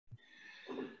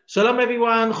Shalom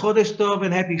everyone, Chodesh Tov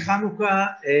and happy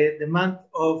Chanukah. The month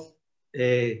of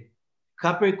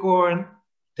Capricorn,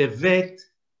 Tevet,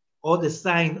 or the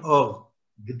sign of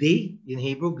Gdi, in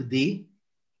Hebrew, Gdi.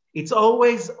 It's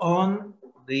always on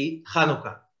the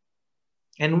Chanukah.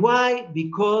 And why?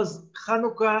 Because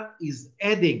Chanukah is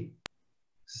adding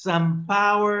some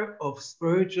power of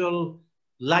spiritual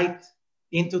light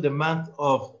into the month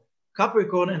of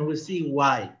Capricorn, and we'll see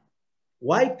why.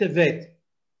 Why Tevet?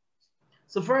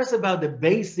 So first, about the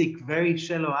basic, very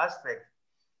shallow aspect.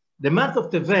 The month of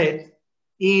Tevet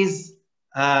is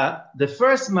the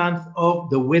first month of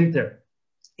the winter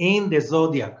in the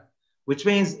zodiac, which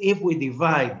means if we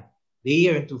divide the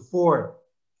year into 4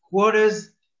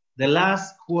 quarters, the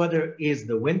last quarter is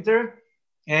the winter,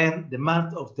 and the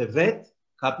month of Tevet,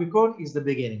 Capricorn, is the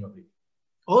beginning of it.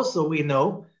 Also, we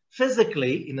know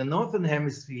physically in the northern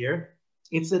hemisphere,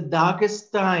 it's the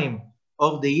darkest time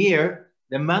of the year.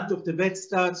 The month of Tevet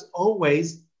starts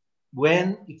always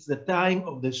when it's the time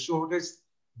of the shortest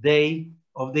day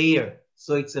of the year.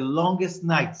 So it's the longest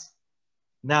night.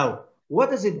 Now, what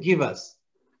does it give us?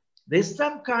 There's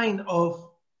some kind of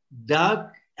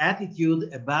dark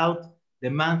attitude about the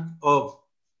month of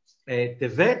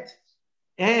Tevet,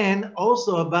 and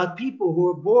also about people who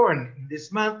are born in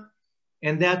this month,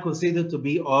 and they are considered to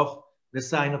be of the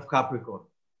sign of Capricorn.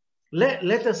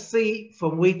 Let us see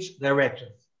from which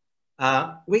directions. There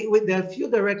are a few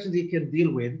directions you can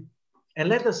deal with, and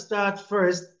let us start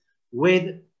first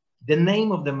with the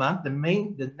name of the month. The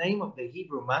name of the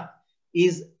Hebrew month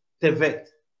is Tevet,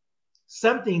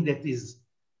 something that is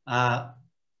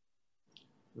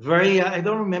very, I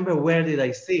don't remember where did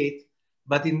I see it,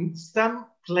 but in some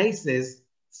places,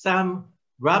 some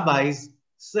rabbis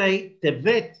say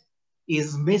Tevet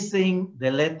is missing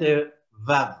the letter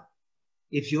Vav.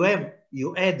 If you add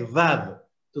Vav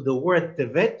to the word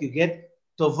Tevet, you get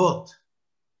Tovot.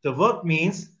 Tovot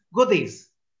means goodies.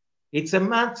 It's a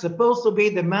month supposed to be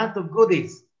the month of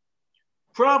goodies.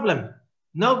 Problem,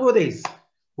 no goodies.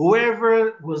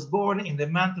 Whoever was born in the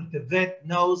month of Tevet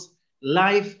knows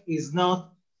life is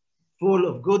not full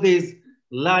of goodies.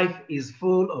 Life is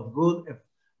full of good,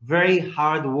 very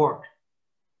hard work.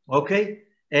 Okay?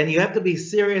 And you have to be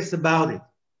serious about it.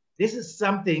 This is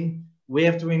something we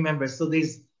have to remember.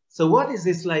 So what is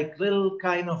this like little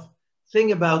kind of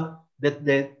thing about the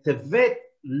Tevet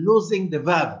losing the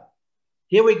Vav?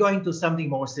 Here we're going to something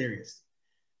more serious.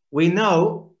 We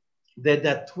know that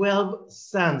the 12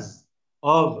 sons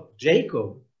of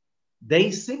Jacob,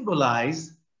 they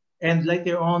symbolize, and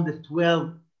later on the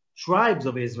 12 tribes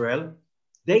of Israel,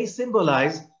 they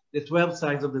symbolize the 12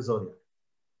 signs of the zodiac.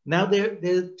 Now there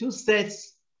are 2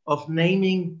 sets of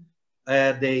naming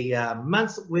the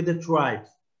months with the tribes.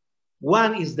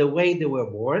 One is the way they were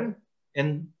born,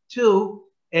 and 2,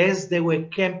 as they were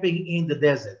camping in the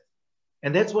desert.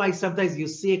 And that's why sometimes you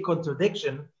see a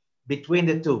contradiction between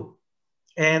the 2.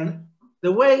 And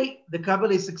the way the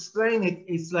Kabbalists explain it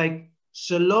is like,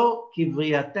 Shelo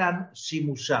kivriyatan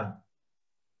shimushan.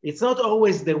 It's not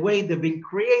always the way they've been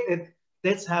created,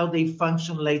 that's how they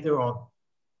function later on.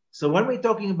 So when we're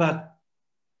talking about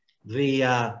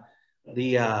the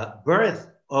birth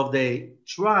of the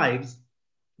tribes,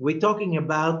 we're talking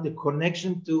about the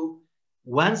connection to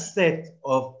one set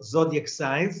of zodiac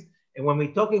signs. And when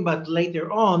we're talking about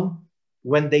later on,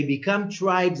 when they become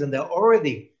tribes and they're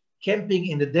already camping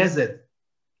in the desert,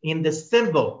 in the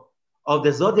symbol of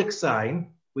the zodiac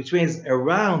sign, which means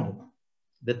around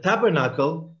the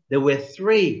tabernacle, there were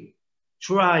 3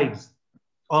 tribes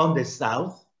on the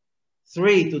south,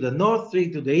 3 to the north, 3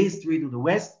 to the east, 3 to the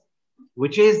west,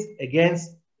 which is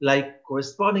against, like,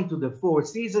 corresponding to the 4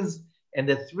 seasons and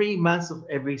the 3 months of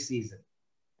every season.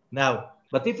 Now,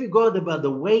 but if you go about the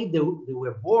way they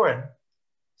were born,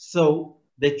 so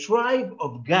the tribe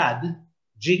of Gad,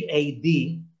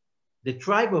 G-A-D, the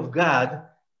tribe of Gad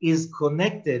is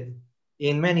connected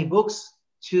in many books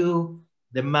to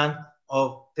the month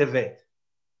of Tevet.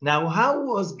 Now, how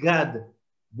was Gad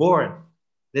born?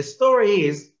 The story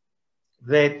is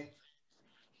that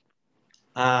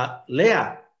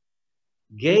Leah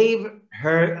gave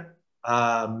her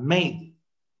maid,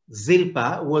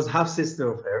 Zilpah, who was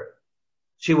half-sister of her.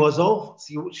 She was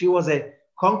a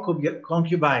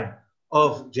concubine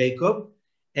of Jacob.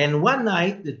 And one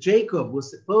night that Jacob was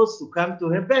supposed to come to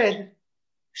her bed,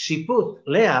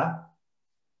 Leah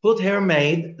put her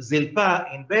maid, Zilpah,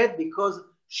 in bed because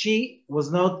she was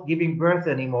not giving birth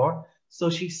anymore. So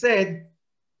she said,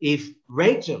 if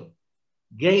Rachel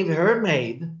gave her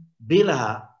maid,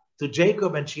 Bilhah, to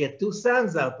Jacob and she had 2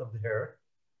 sons out of her,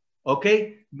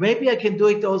 okay, maybe I can do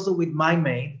it also with my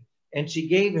maid. And she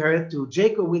gave her to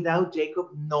Jacob without Jacob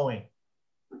knowing.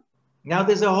 Now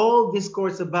there's a whole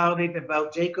discourse about it,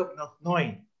 about Jacob not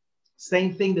knowing.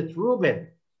 Same thing that Reuben,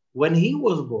 when he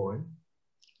was born,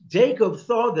 Jacob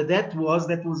thought that that was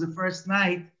the first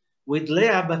night with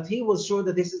Leah, but he was sure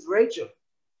that this is Rachel.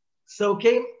 So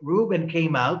Reuben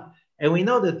came out, and we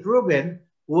know that Reuben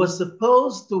was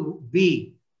supposed to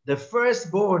be the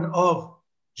firstborn of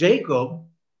Jacob,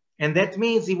 and that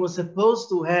means he was supposed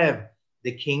to have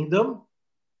the kingdom,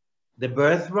 the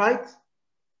birthright,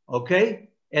 okay,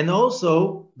 and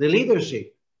also the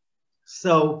leadership.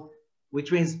 So,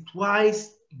 which means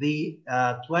twice the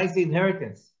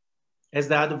inheritance as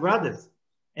the other brothers.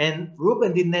 And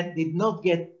Reuben did not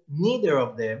get neither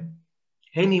of them,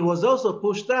 and he was also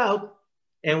pushed out.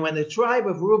 And when the tribe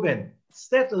of Reuben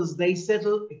settles, they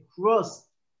settle across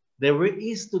the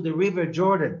east to the river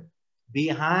Jordan,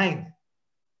 behind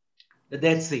the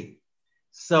Dead Sea.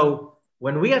 So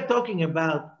when we are talking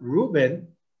about Reuben,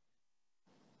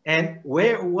 and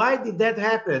why did that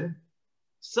happen?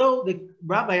 So the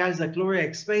Rabbi Isaac Luria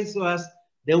explains to us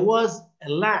there was a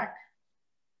lack,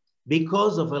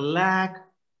 because of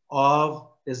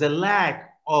there's a lack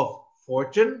of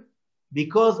fortune,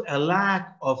 because a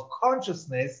lack of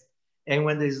consciousness, and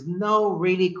when there's no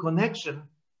real connection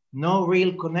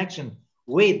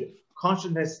with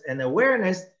consciousness and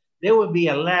awareness, there will be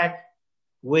a lack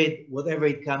with whatever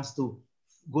it comes to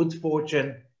good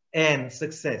fortune and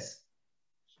success.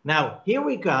 Now, here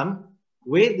we come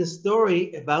with the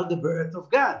story about the birth of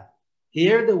God.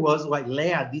 Here there was what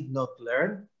Leah did not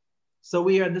learn. So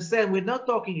we understand we're not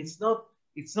talking, it's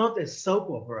not a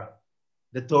soap opera.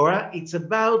 The Torah, it's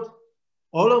about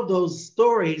all of those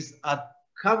stories are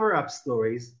cover-up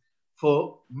stories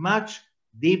for much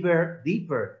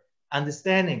deeper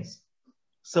understandings.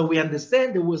 So we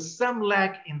understand there was some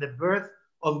lack in the birth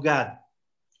of God.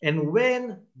 And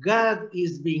when God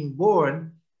is being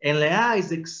born, and Leah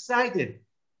is excited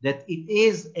that it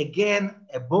is again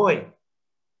a boy,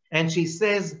 and she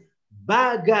says,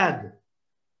 Ba God.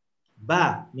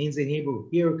 Ba means in Hebrew,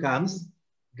 here comes.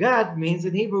 God means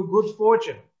in Hebrew, good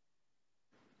fortune.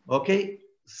 Okay,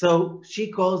 so she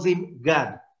calls him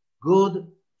God, good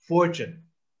fortune.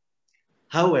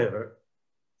 However,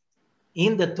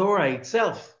 in the Torah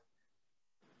itself,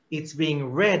 it's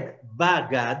being read Ba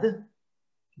God,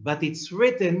 but it's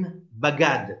written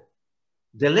Bagad.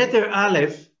 The letter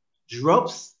Aleph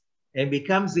drops and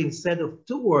becomes, instead of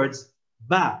two words,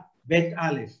 Ba, Bet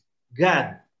Aleph,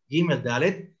 Gad, Gimel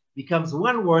Dalet, becomes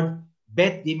one word,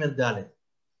 Bet Gimel Dalet.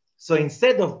 So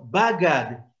instead of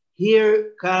Bagad,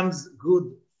 here comes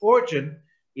good fortune,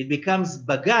 it becomes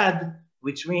Bagad,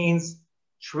 which means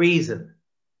treason.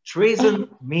 Treason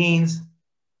means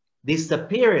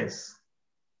disappearance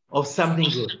of something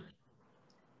good.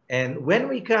 And when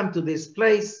we come to this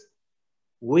place,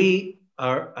 we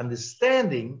are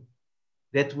understanding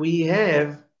that we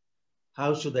have,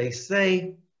 how should I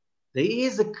say, there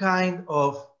is a kind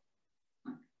of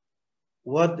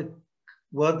what the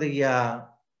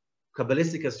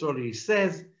Kabbalistic Astrology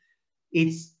says,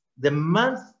 it's the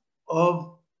month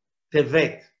of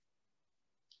Tevet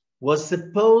was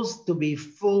supposed to be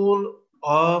full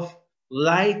of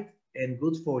light and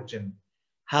good fortune.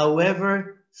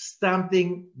 However,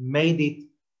 something made it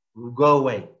go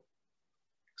away.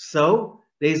 So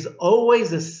there's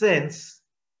always a sense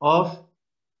of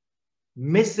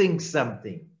missing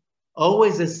something,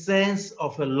 always a sense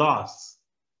of a loss.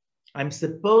 I'm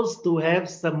supposed to have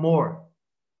some more.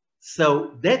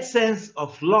 So that sense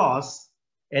of loss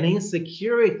and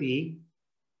insecurity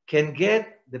can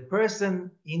get the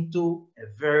person into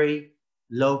a very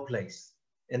low place.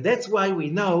 And that's why we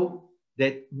know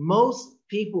that most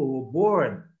people who are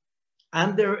born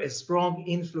under a strong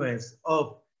influence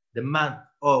of the month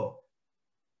of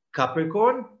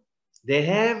Capricorn, they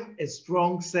have a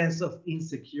strong sense of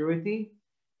insecurity,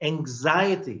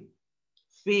 anxiety,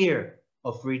 fear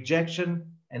of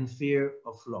rejection, and fear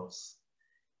of loss.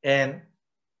 And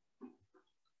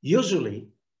usually,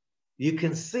 you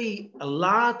can see a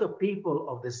lot of people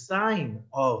of the sign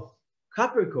of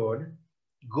Capricorn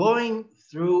going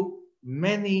through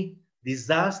many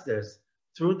disasters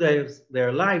through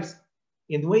their lives,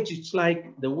 in which it's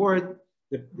like the word,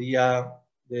 the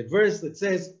verse that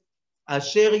says,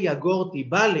 Asher Yagorti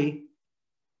Bali,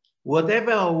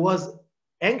 whatever I was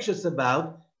anxious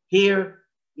about, here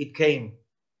it came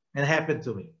and happened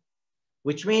to me.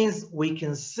 Which means we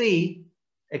can see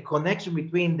a connection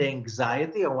between the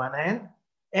anxiety on one hand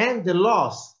and the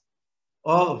loss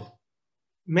of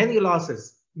many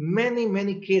losses.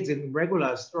 Many kids in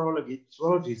regular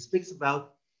astrology speaks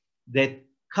about that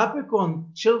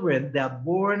Capricorn children, they are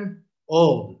born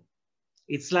old.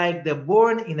 It's like they're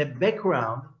born in a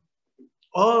background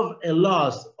of a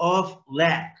loss, of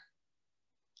lack.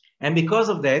 And because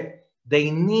of that,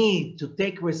 they need to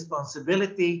take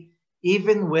responsibility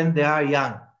even when they are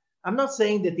young. I'm not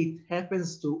saying that it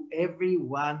happens to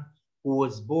everyone who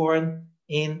was born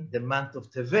in the month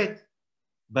of Tevet,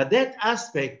 but that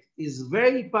aspect is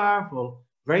very powerful,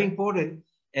 very important.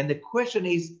 And the question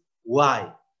is,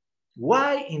 why?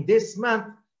 Why in this month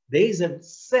there is a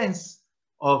sense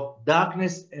of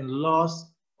darkness and loss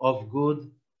of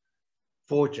good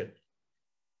fortune?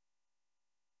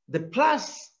 The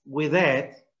plus with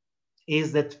that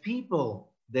is that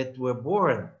people that were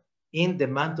born in the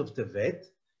month of Tevet,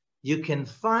 you can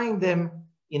find them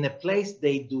in a place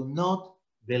they do not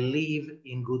believe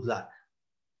in good luck.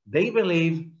 They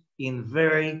believe in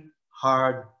very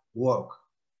hard work.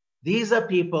 These are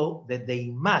people that they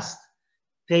must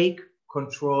take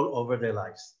control over their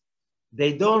lives.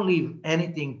 They don't leave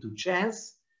anything to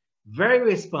chance, very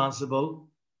responsible,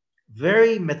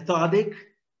 very methodic,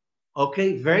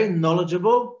 okay, very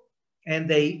knowledgeable, and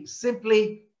they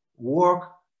simply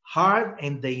work hard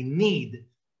and they need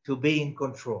to be in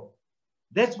control.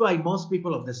 That's why most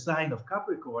people of the sign of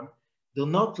Capricorn do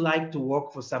not like to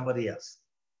work for somebody else.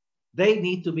 They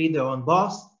need to be their own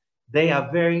boss. They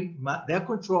are they're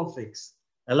control freaks,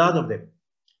 a lot of them.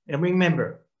 And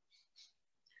remember,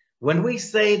 when we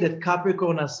say that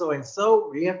Capricorn are so and so,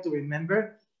 we have to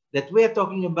remember that we are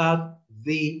talking about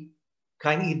the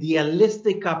kind of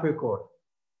idealistic Capricorn.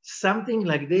 Something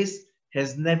like this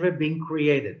has never been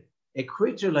created. A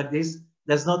creature like this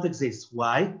does not exist.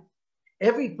 Why?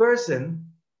 Every person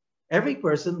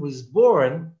was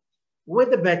born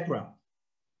with a background.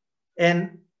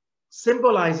 And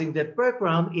symbolizing that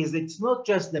background is it's not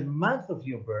just the month of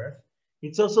your birth,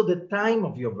 it's also the time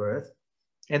of your birth,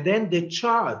 and then the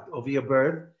chart of your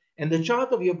birth. And the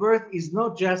chart of your birth is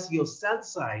not just your sun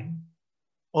sign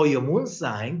or your moon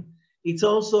sign, it's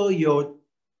also your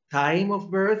time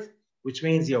of birth, which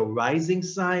means your rising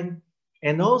sign,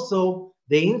 and also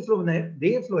the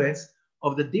influence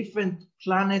of the different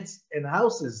planets and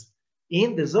houses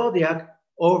in the zodiac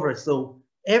over. So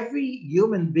every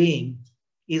human being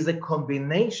is a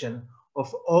combination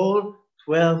of all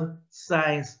 12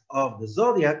 signs of the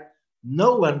zodiac.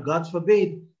 No one, God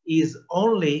forbid, is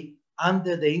only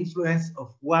under the influence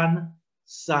of one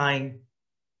sign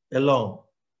alone.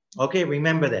 Okay,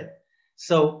 remember that.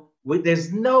 So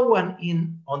there's no one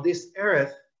on this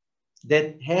earth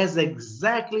that has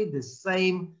exactly the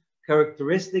same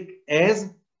characteristic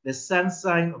as the sun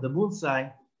sign or the moon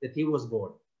sign that he was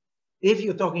born. If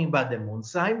you're talking about the moon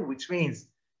sign, which means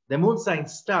the moon sign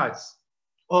starts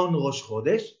on Rosh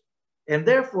Chodesh, and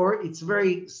therefore it's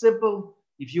very simple.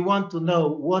 If you want to know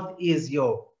what is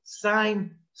your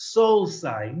sign, soul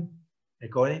sign,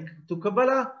 according to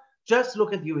Kabbalah, just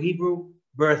look at your Hebrew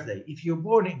birthday. If you're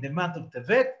born in the month of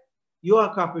Tevet, you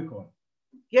are Capricorn.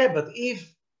 Yeah, but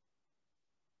if,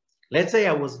 let's say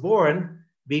I was born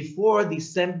before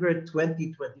December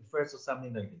 2021 or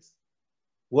something like this,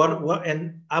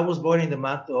 and I was born in the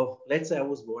month of, let's say I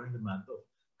was born in the month of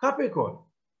Capricorn.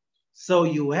 So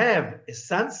you have a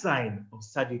sun sign of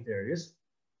Sagittarius,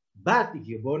 but if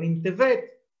you're born in Tevet,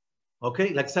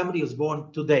 okay, like somebody was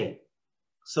born today.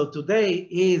 So today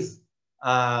is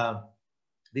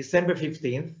December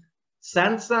 15th,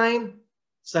 sun sign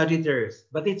Sagittarius,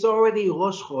 but it's already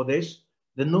Rosh Chodesh,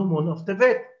 the new moon of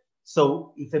Tevet.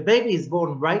 So if a baby is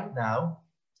born right now,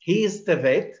 he is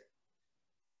Tevet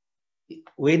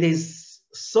with his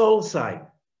soul sign,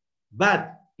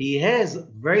 but he has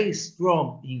very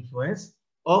strong influence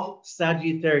of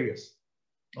Sagittarius.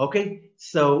 Okay,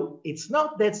 so it's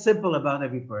not that simple about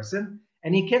every person,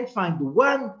 and you can't find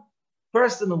one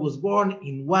person who was born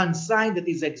in one sign that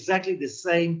is exactly the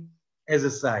same as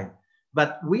a sign.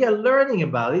 But we are learning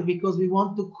about it because we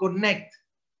want to connect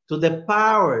to the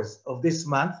powers of this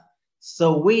month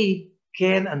so we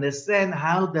can understand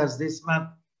how does this month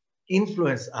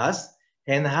influence us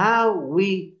and how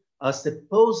we are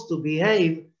supposed to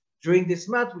behave during this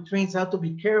month, which means how to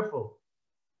be careful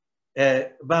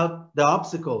about the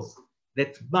obstacles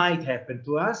that might happen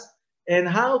to us and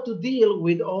how to deal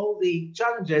with all the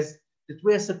challenges that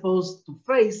we're supposed to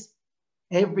face.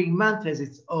 Every month has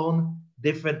its own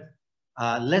different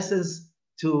lessons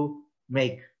to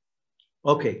make.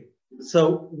 Okay,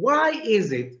 so why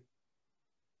is it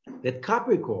that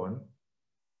Capricorn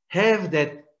have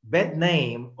that bad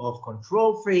name of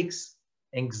control freaks,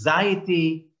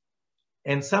 anxiety,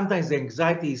 and sometimes the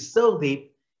anxiety is so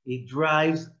deep, it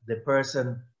drives the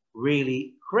person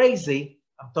really crazy.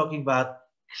 I'm talking about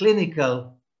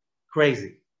clinical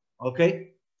crazy,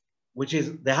 okay? Which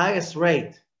is the highest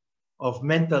rate of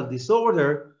mental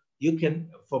disorder you can,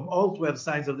 from all 12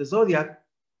 signs of the zodiac,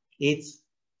 it's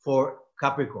for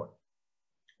Capricorn.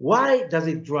 Why does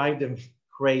it drive them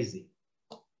crazy?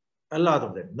 A lot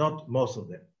of them, not most of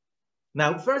them.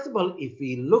 Now, first of all, if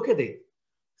we look at it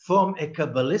from a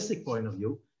Kabbalistic point of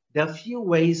view, there are a few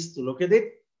ways to look at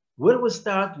it. We'll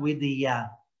start with the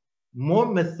more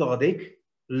methodic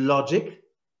logic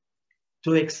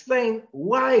to explain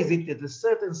why is it that a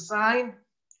certain sign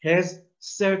has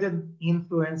certain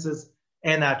influences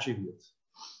and attributes.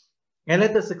 And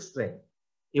let us explain.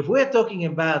 If we're talking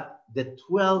about the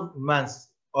 12 months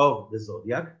of the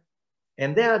zodiac,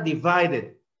 and they are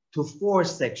divided to 4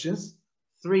 sections,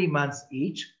 3 months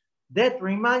each, that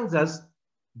reminds us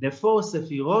the 4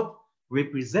 Sephirot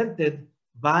represented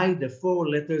by the 4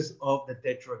 letters of the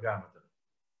Tetragrammaton.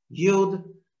 Yud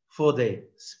for the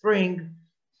spring,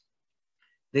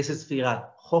 this is Sfirat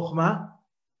Chochma.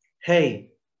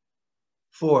 Hey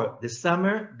for the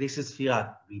summer, this is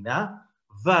Sfirat Bina.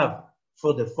 Vav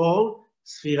for the fall,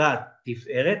 Sfirat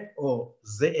Tiferet or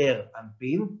Ze'er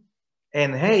Anpin.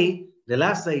 And Hey, the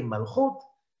last say Malchut,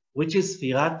 which is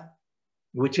Sfirat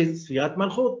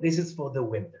Malchut. This is for the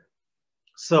winter.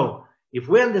 So if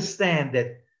we understand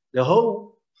that the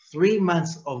whole 3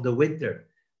 months of the winter,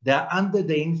 they are under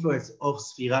the influence of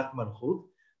Sfirat Malchut.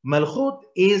 Malchut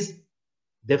is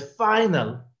the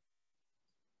final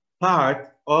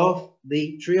part of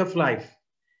the tree of life.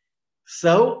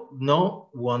 So no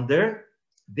wonder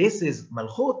this is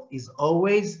Malchut is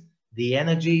always the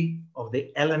energy of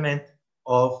the element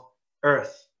of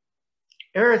earth.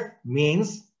 Earth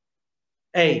means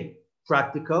A,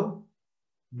 practical,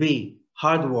 B,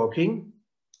 hardworking,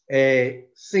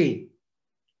 C,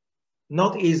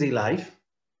 not easy life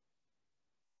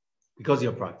because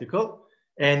you're practical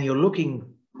and you're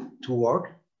looking to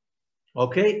work,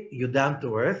 okay, you're down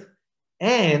to earth.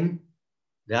 And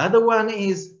the other one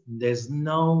is there's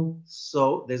not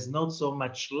so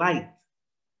much light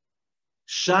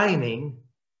shining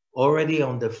already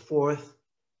on the 4th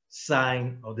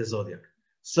sign of the zodiac.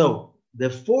 So the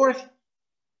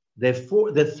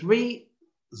 3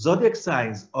 zodiac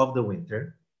signs of the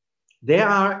winter, they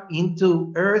are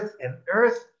into earth, and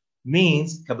earth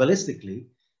means, Kabbalistically,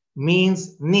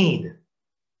 means need.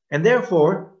 And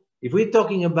therefore, if we're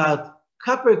talking about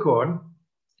Capricorn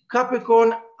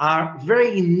are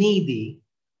very needy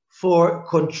for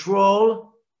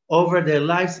control over their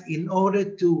lives in order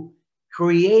to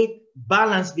create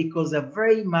balance because they're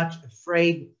very much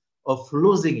afraid of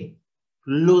losing it,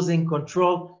 losing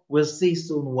control. We'll see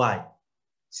soon why.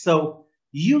 So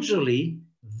usually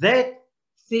that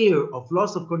fear of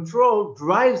loss of control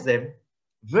drives them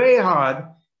very hard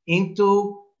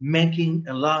into making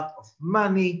a lot of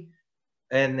money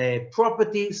and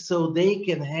property so they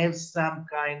can have some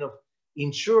kind of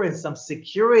insurance, some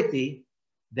security.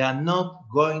 They are not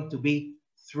going to be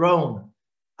thrown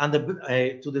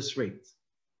to the street.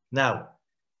 Now,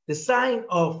 the sign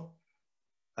of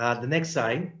the next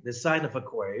sign, the sign of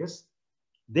Aquarius,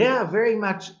 they are very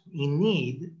much in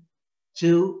need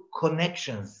to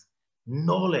connections,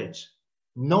 knowledge,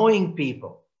 knowing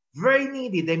people. Very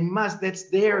needy. That's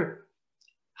their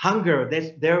hunger,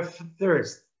 that's their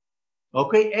thirst.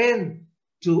 Okay, and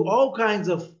to all kinds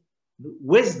of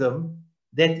wisdom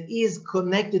that is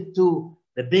connected to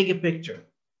the bigger picture.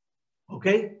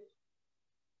 Okay?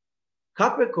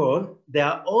 Capricorn, they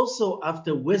are also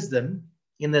after wisdom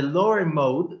in the lower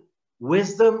mode,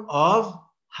 wisdom of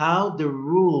how the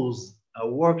rules are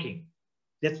working.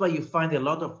 That's why you find a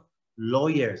lot of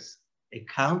lawyers,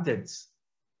 accountants.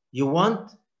 You're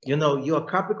a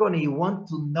Capricorn and you want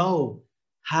to know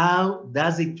how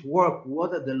does it work?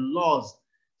 What are the laws?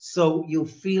 So you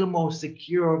feel more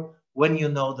secure when you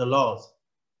know the laws.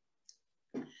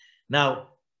 Now,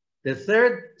 the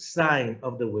third sign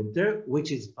of the winter,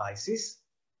 which is Pisces,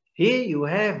 here you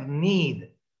have need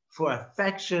for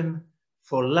affection,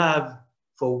 for love,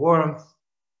 for warmth,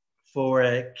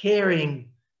 for caring,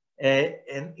 and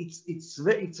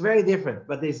it's very different.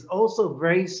 But there's also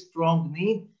very strong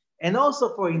need, and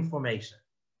also for information.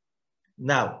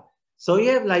 Now, so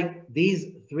you have like these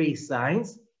 3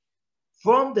 signs.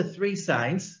 From the 3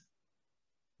 signs,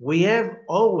 we have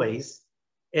always,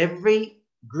 every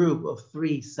group of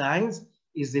 3 signs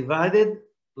is divided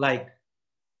like,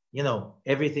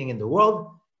 everything in the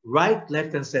world, right,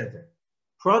 left, and center.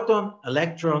 Proton,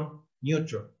 electron,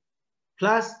 neutron,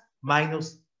 plus,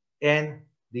 minus, and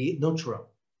the neutral.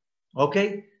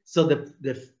 Okay, so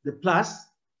the plus,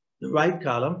 the right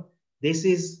column, this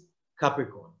is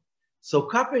Capricorn. So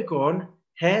Capricorn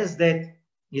has that,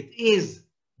 it is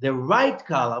the right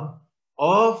column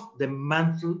of the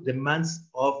months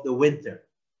of the winter.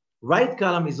 Right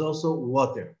column is also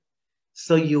water.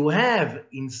 So you have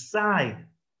inside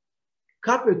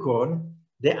Capricorn,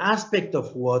 the aspect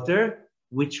of water,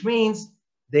 which means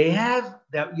they have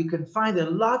that you can find a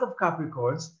lot of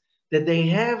Capricorns that they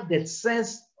have that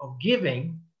sense of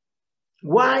giving.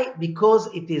 Why? Because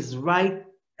it is right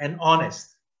and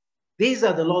honest. These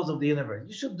are the laws of the universe.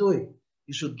 You should do it.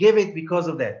 You should give it because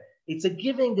of that. It's a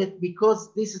giving that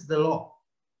because this is the law.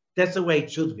 That's the way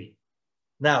it should be.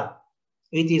 Now,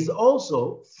 it is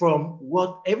also from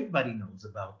what everybody knows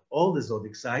about all the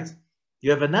zodiac signs.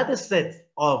 You have another set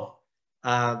of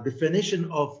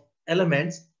definition of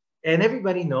elements, and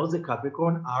everybody knows that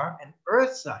Capricorn are an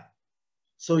earth sign.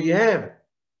 So you have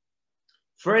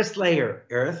first layer,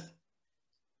 earth,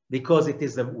 because it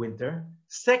is the winter.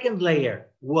 Second layer,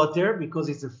 water, because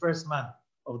it's the first month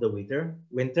of the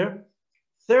winter.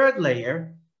 Third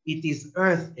layer, it is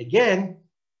earth again,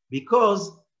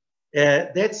 because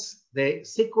that's the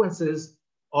sequences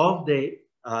of the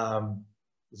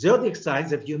zodiac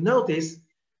signs. If you notice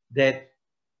that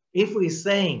if we're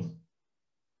saying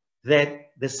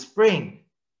that the spring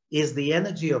is the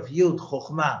energy of Yud,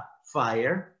 Chokhmah,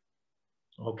 fire,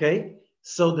 okay?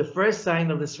 So the first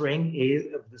sign of the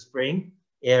spring,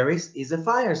 Aries, is a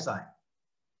fire sign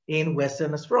in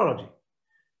Western astrology.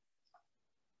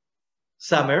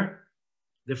 Summer,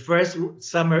 the first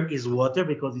summer is water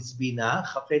because it's Bina,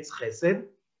 Chafetz Chesed,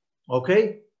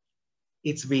 okay?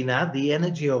 It's Bina, the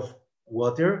energy of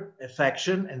water,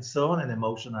 affection, and so on, and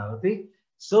emotionality.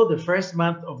 So the first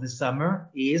month of the summer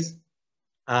is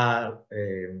the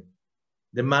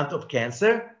month of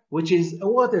Cancer, which is a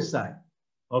water sign,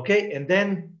 okay? And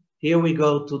then here we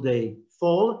go to the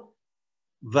fall,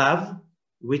 Vav,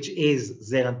 which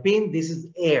is Zeranpin, this is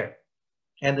air.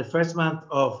 And the first month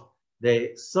of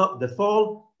the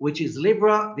fall, which is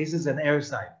Libra, this is an air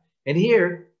sign. And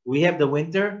here we have the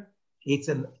winter, it's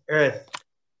an earth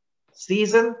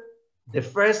season. The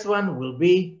first one will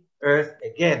be earth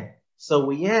again. So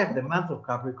we have the month of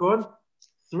Capricorn,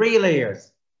 3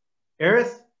 layers,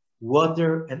 earth,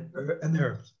 water, and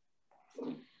earth.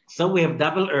 So we have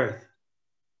double earth.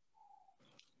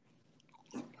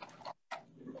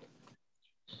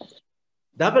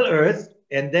 Double earth,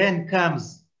 and then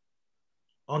comes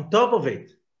on top of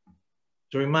it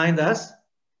to remind us,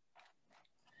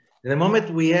 the moment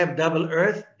we have double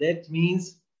earth, that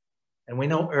means, and we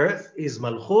know earth is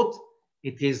Malchut,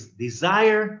 it is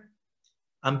desire,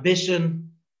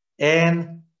 ambition,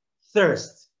 and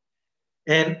thirst.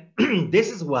 And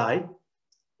this is why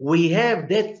we have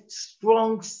that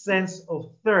strong sense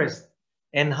of thirst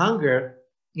and hunger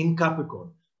in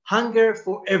Capricorn. Hunger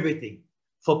for everything,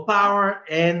 for power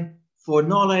and for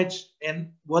knowledge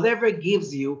and whatever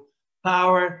gives you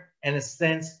power and a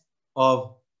sense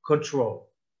of control.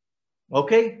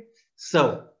 Okay?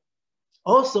 So,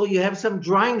 also you have some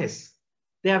dryness.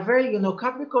 They are very,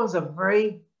 Capricorns are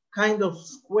very kind of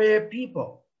square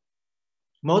people.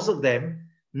 Most of them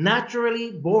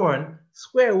naturally born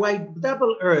square, white,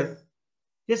 double earth.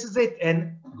 This is it.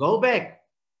 And go back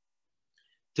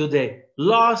to the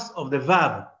loss of the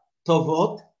Vav.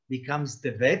 Tovot becomes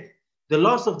Tevet. The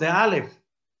loss of the Aleph,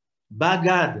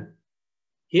 Bagad.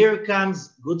 Here comes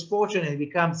good fortune and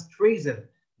becomes treason.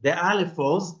 The Aleph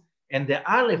falls, and the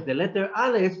Aleph, the letter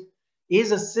Aleph,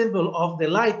 is a symbol of the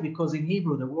light, because in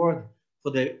Hebrew the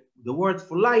word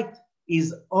for light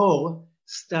is Or,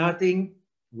 starting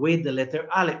with the letter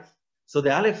Aleph. So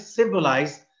the Aleph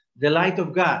symbolizes the light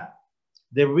of God,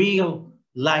 the real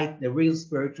light, the real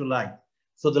spiritual light.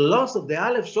 So the loss of the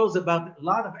Aleph shows about a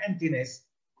lot of emptiness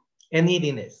and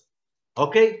neediness.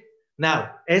 Okay?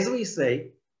 Now, as we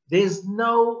say, there's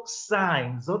no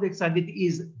sign, zodiac sign, that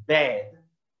is bad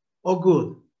or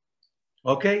good.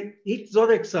 Okay? Each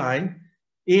zodiac sign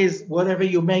is whatever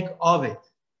you make of it.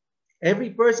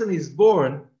 Every person is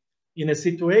born in a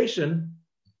situation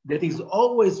that is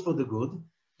always for the good.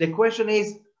 The question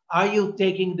is, are you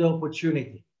taking the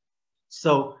opportunity?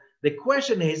 So the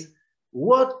question is,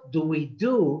 what do we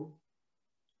do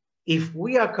if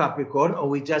we are Capricorn or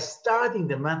we're just starting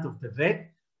the month of Tevet?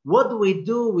 What do we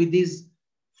do with these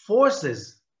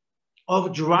forces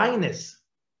of dryness?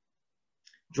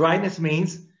 Dryness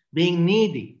means being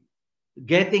needy,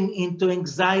 getting into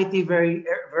anxiety very,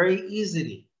 very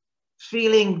easily,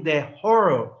 feeling the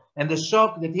horror and the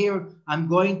shock that here I'm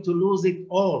going to lose it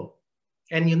all.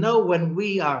 And when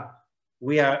we are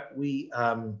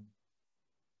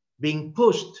being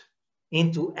pushed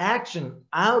into action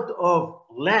out of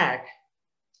lack,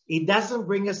 it doesn't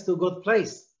bring us to a good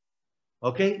place.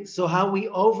 Okay, so how do we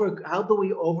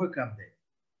overcome that?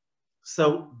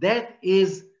 So that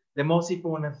is the most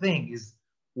important thing, is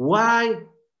what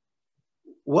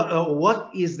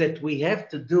is that we have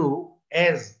to do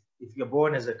as if you're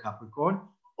born as a Capricorn,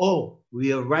 or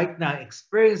we are right now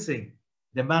experiencing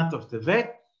the month of Tevet,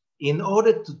 in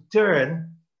order to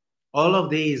turn all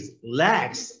of these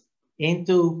lacks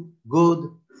into good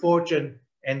fortune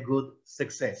and good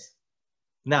success.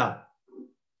 Now,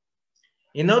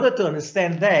 in order to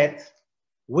understand that,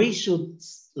 we should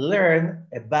learn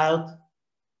about a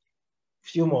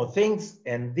few more things,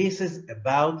 and this is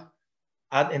about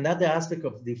another aspect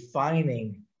of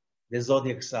defining the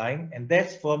zodiac sign, and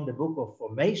that's from the book of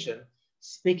Formation,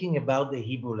 speaking about the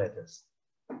Hebrew letters.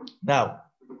 Now,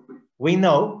 we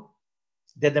know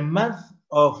that the month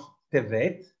of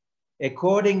Tevet,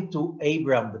 according to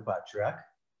Abraham the patriarch,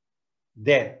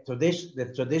 the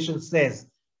tradition says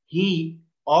he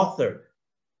authored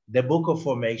the book of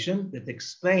Formation that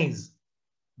explains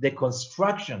the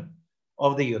construction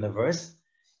of the universe.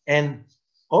 And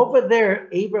over there,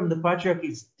 Abraham the patriarch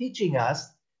is teaching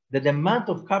us that the month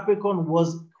of Capricorn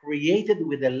was created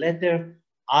with the letter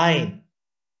Ayin.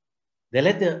 The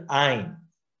letter Ayin.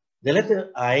 The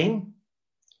letter Ayin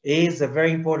is a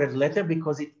very important letter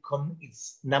because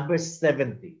it's number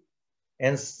 70.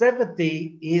 And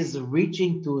 70 is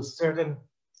reaching to a certain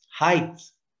height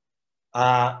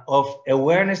of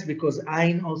awareness, because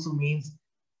Ayin also means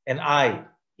an eye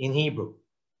in Hebrew.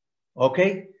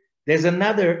 Okay? There's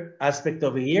another aspect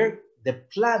over here. The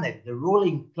planet, the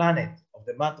ruling planet of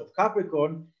the month of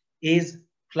Capricorn is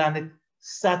planet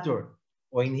Saturn,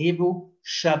 or in Hebrew,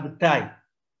 Shabtai.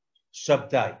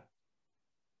 Shabtai.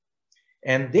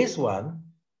 And this one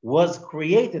was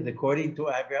created, according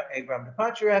to Abraham the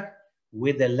patriarch,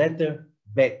 with the letter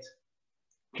Bet.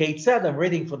 Keitzad, I'm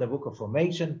reading from the book of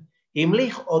Formation.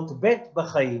 Imlich ot Bet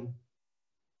b'chaim.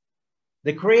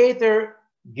 The Creator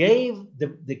gave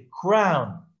the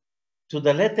crown to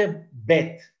the letter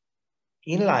Bet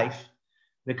in life,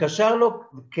 v'kashar lo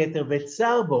keter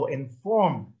v'tzar bo, and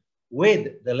formed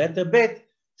with the letter Bet,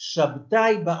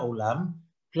 Shabtai ba'olam,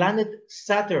 planet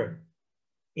Saturn,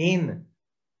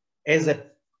 as a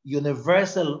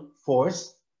universal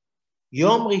force.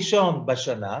 Yom Rishon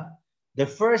Bashana, the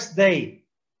first day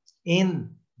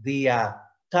in the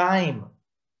time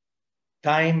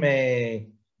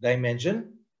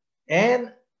dimension,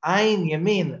 and Ayin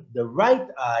Yamin, the right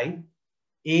eye,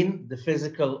 in the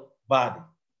physical body.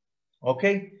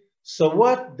 Okay, so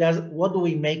what do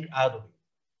we make out of it?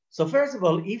 So first of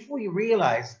all, if we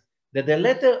realize that the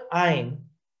letter Ayin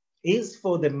is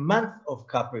for the month of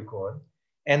Capricorn,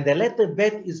 and the letter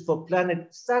Bet is for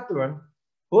planet Saturn,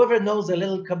 whoever knows a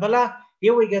little Kabbalah,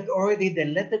 here we get already the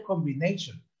letter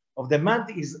combination of the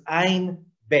month is Ayin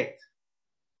Bet.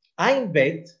 Ayin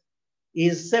Bet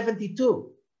is 72.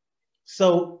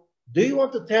 So do you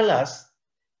want to tell us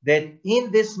that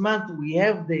in this month we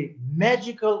have the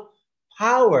magical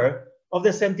power of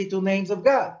the 72 names of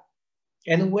God?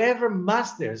 And whoever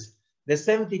masters the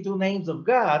 72 names of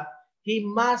God, he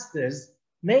masters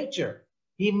nature.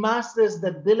 He masters the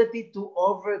ability to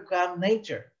overcome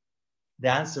nature. The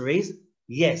answer is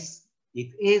yes.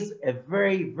 It is a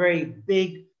very, very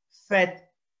big, fat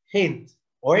hint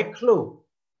or a clue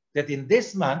that in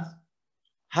this month,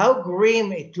 how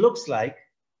grim it looks like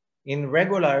in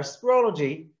regular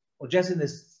astrology, or just in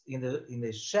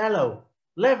the shallow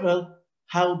level,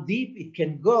 how deep it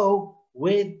can go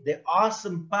with the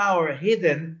awesome power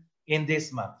hidden in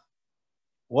this month.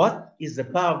 What is the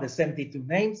power of the 72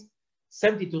 names?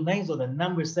 72 names, or the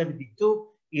number 72,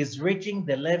 is reaching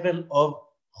the level of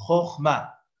Chokhmah.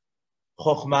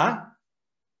 Chokhmah,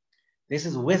 this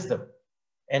is wisdom.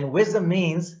 And wisdom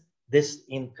means this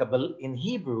in Kabbalah, in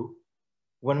Hebrew.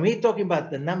 When we're talking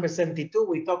about the number 72,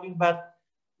 we're talking about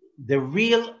the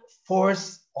real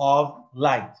force of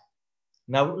light.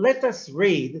 Now, let us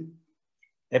read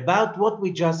about what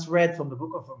we just read from the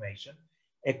Book of Formation,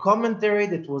 a commentary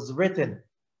that was written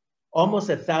almost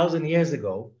 1,000 years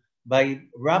ago by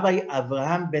Rabbi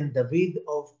Avraham ben David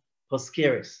of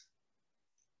Poskeris.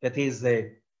 That is,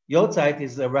 Youdkevitch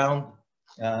is around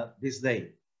this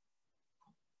day.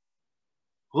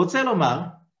 רוצה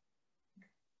לומר,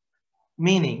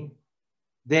 meaning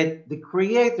that the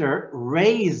Creator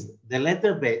raised the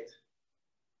letter Bet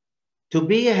to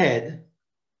be ahead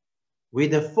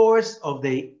with the force of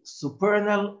the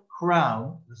supernal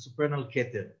crown, the supernal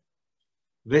keter.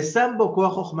 ושם בו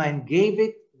כוח חוכמה, and gave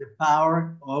it the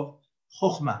power of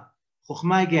Chokhmah.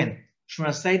 Chokhmah, again,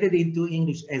 translated into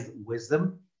English as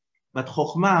wisdom, but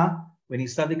Chokhmah, when you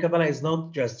study Kabbalah, is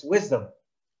not just wisdom.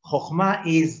 Chokhmah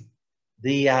is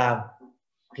the,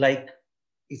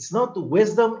 it's not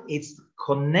wisdom, it's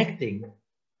connecting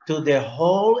to the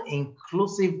whole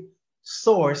inclusive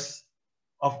source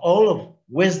of all of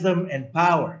wisdom and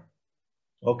power,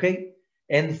 okay?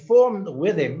 And formed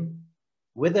with him,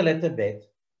 with the letter Bet,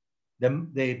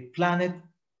 the planet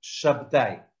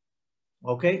Shabtai.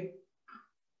 Okay?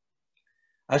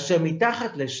 אשר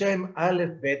מתחת לשם א'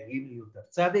 ב' ג' י' ת'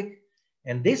 צדיק,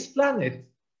 and this planet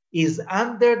is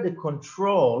under the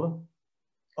control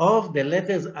of the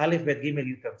letters Aleph, Bet, Gimel,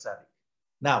 Yud, Tav, Tzadik.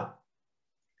 Now,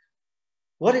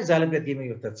 what is Aleph, Bet, Gimel,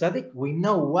 Yud, Tav, Tzadik? We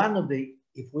know one of the,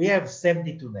 if we have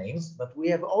 72 names, but we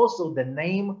have also the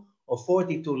name of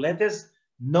 42 letters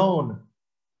known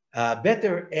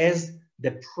better as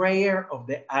the prayer of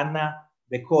the Ana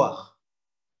Bekoach.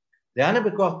 The Ana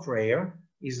Bekoach prayer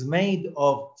is made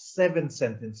of 7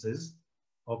 sentences,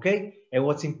 okay? And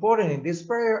what's important in this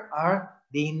prayer are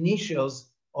the initials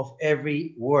of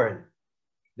every word.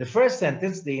 The first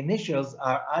sentence, the initials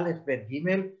are Aleph, Bet,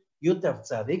 Gimel, Yud, Tav,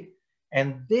 Tzadik,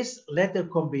 and this letter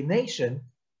combination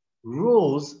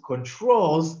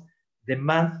controls the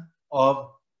month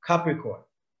of Capricorn,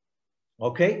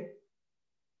 okay?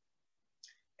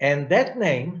 And that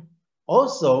name,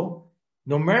 also,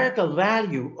 numerical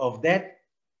value of that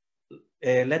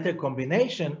letter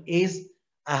combination is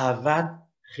Ahavat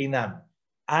Chinam,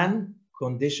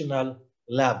 unconditional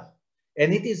love.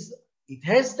 And it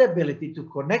has the ability to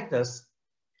connect us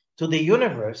to the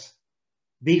universe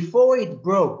before it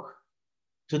broke,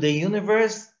 to the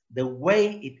universe the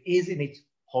way it is in its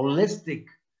holistic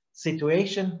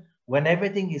situation when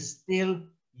everything is still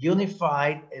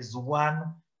unified as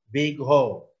one big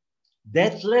whole.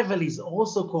 That level is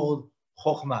also called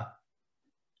Chokhmah,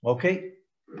 okay?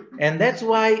 And that's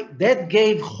why that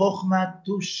gave Chokhmah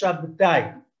to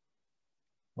Shabtai,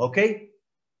 okay?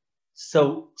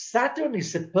 So Saturn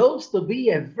is supposed to be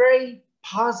a very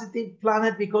positive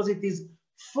planet because it is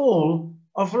full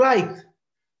of light,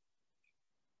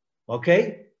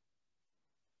 okay?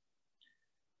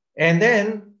 And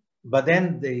then, but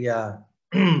then the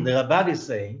the Rabbi is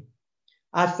saying,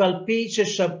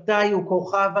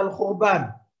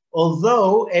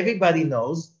 although everybody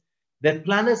knows that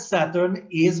planet Saturn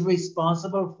is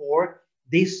responsible for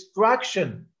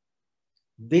destruction.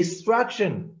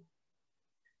 Destruction.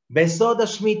 Besod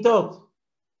Shmitot,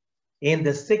 in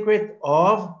the secret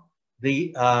of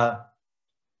the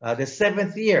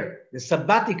 7th year, the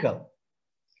sabbatical.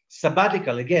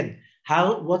 Sabbatical, again.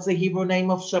 What's the Hebrew name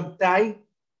of Shabtai?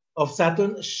 Of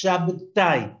Saturn?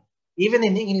 Shabtai. Even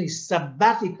in English,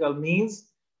 sabbatical means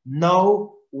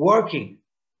no working.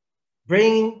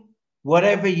 Bring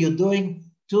whatever you're doing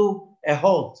to a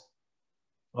halt.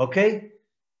 Okay?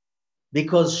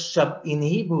 Because in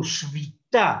Hebrew,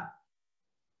 shvita,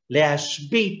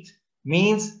 leashbit,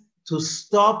 means to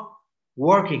stop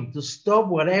working, to stop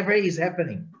whatever is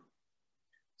happening.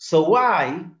 So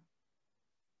why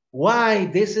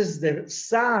this is the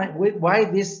sign, why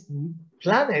this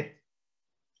planet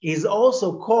is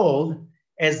also called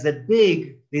as the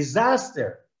big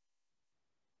disaster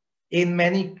in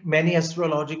many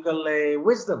astrological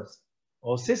wisdoms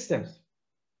or systems.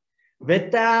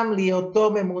 Vetam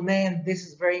liyoto memune, and this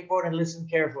is very important, listen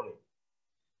carefully.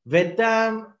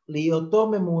 Vetam liyoto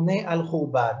memune al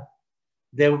churban,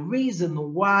 the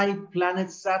reason why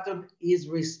planet Saturn is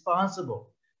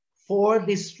responsible for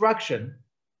destruction,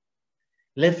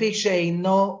 lefi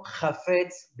sheino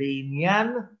chafetz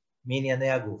beinyan minyane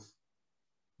aguf,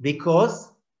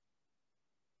 because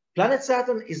planet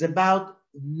Saturn is about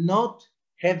not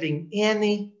having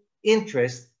any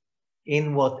interest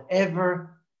in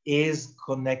whatever is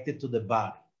connected to the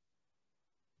body.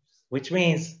 Which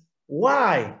means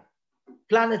why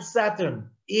planet Saturn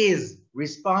is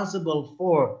responsible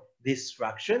for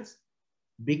destructions,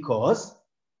 because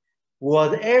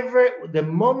the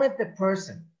moment the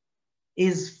person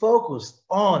is focused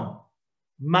on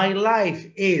my life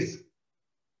is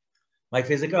my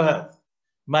physical health,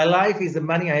 my life is the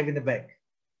money I have in the bank,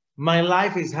 my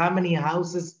life is how many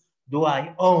houses do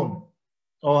I own,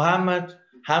 or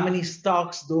how many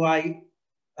stocks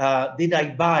did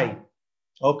I buy,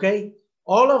 okay?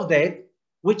 All of that,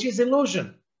 which is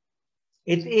illusion.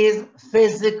 It is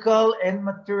physical and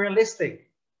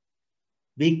materialistic,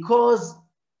 because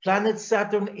planet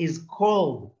Saturn is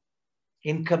called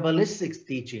in Kabbalistic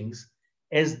teachings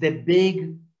as the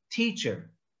big teacher.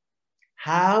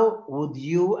 How would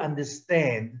you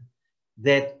understand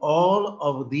that all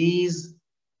of these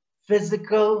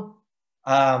physical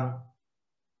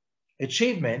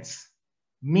achievements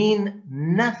mean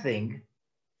nothing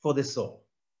for the soul?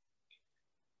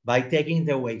 By taking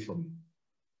it away from you.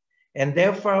 And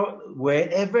therefore,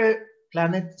 wherever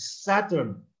planet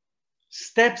Saturn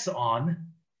steps on,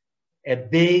 a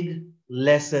big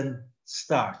lesson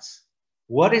starts.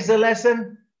 What is the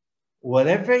lesson?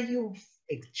 Whatever you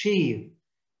achieve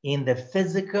in the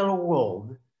physical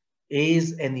world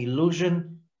is an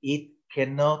illusion. It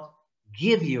cannot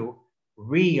give you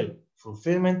real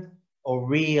fulfillment or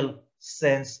real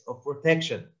sense of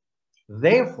protection.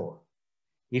 Therefore,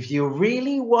 if you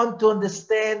really want to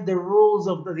understand the rules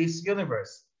of this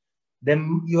universe,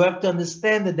 then you have to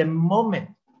understand that the moment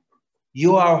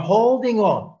you are holding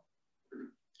on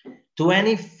to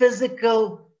anything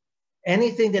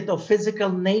that of physical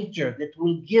nature that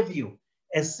will give you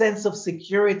a sense of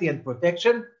security and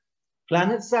protection,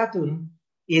 planet Saturn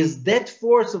is that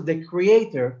force of the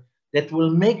creator that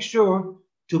will make sure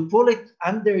to pull it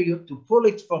under you, to pull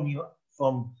it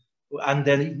from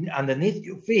underneath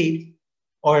your feet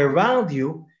or around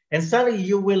you, and suddenly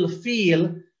you will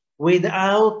feel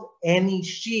without any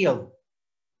shield.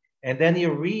 And then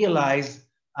you realize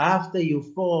after you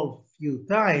fall a few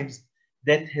times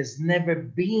that has never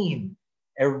been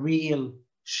a real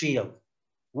shield.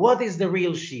 What is the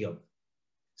real shield?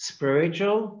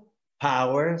 Spiritual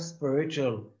power,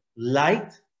 spiritual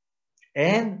light,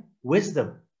 and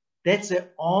wisdom. That's the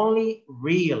only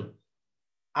real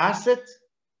asset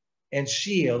and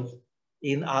shield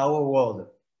in our world.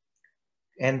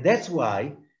 And that's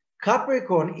why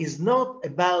Capricorn is not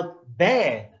about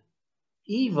bad,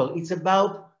 evil. It's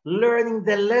about learning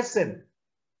the lesson,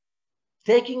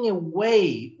 taking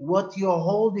away what you're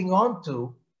holding on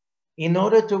to in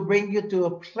order to bring you to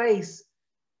a place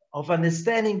of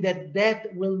understanding that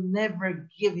that will never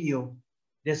give you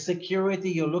the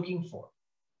security you're looking for.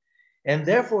 And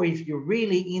therefore, if you're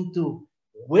really into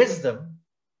wisdom,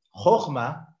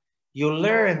 chokhmah, you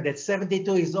learn that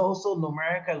 72 is also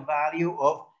numerical value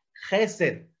of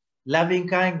chesed, loving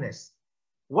kindness.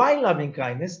 Why loving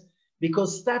kindness?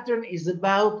 Because Saturn is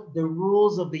about the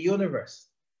rules of the universe.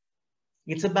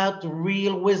 It's about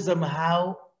real wisdom,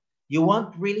 how you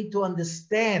want really to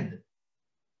understand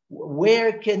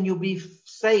where can you be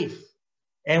safe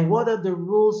and what are the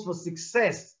rules for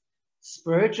success.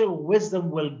 Spiritual wisdom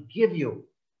will give you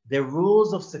the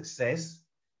rules of success.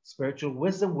 Spiritual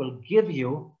wisdom will give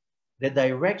you the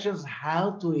directions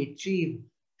how to achieve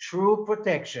true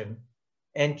protection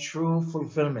and true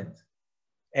fulfillment.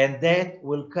 And that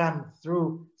will come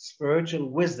through spiritual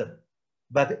wisdom.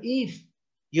 But if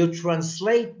you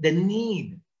translate the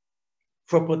need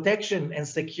for protection and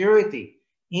security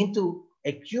into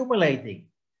accumulating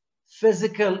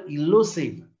physical,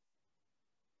 elusive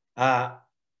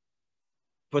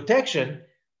protection,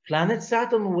 planet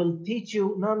Saturn will teach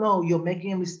you, no, you're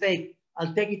making a mistake.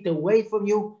 I'll take it away from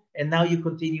you, and now you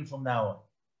continue from now on.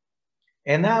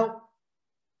 And now,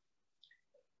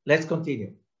 let's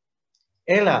continue.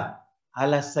 Ela,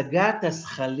 על השגת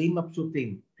השכלים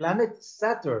הפשוטים. Planet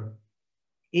Saturn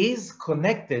is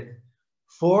connected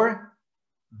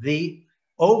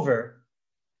over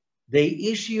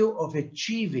the issue of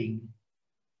achieving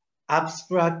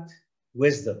abstract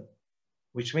wisdom,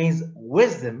 which means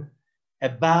wisdom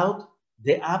about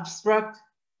the abstract,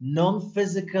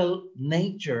 non-physical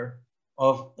nature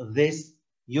of this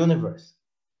universe.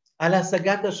 Al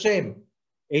Hasagat Hashem,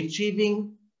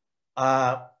 achieving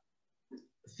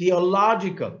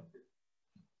theological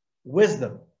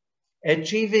wisdom,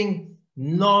 achieving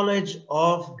knowledge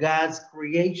of God's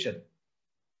creation.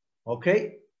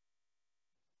 Okay?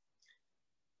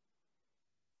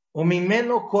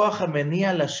 וממנו כוח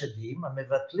המניע לשדים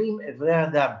המבטלים אברי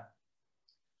אדם.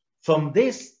 From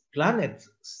this planet,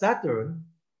 Saturn,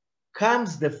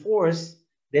 comes the force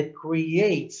that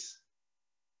creates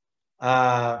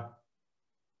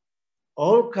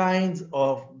all kinds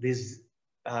of these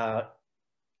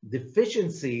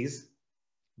deficiencies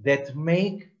that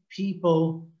make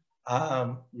people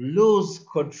lose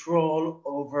control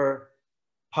over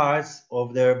parts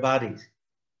of their bodies.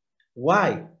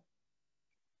 Why?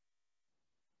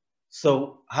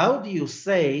 So how do you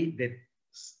say that,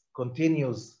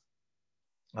 continues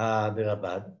the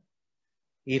Rabbad,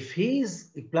 if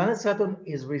planet Saturn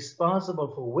is responsible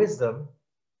for wisdom,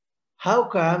 how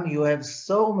come you have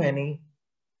so many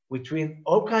between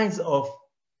all kinds of,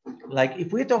 like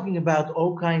if we're talking about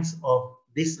all kinds of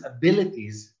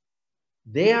disabilities,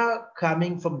 they are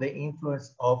coming from the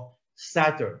influence of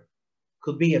Saturn.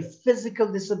 Could be a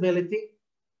physical disability,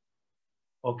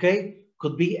 okay?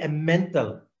 Could be a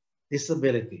mental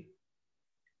disability.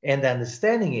 And the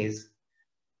understanding is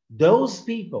those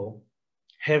people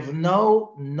have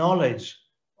no knowledge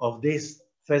of this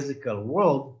physical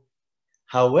world.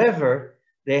 However,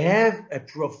 they have a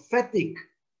prophetic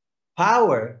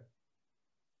power,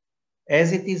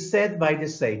 as it is said by the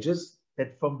sages,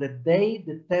 that from the day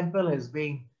the temple has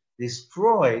been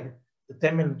destroyed, the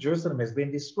temple in Jerusalem has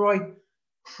been destroyed,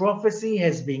 prophecy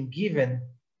has been given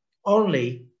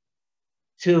only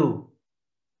to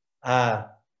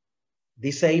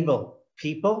disabled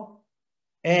people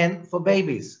and for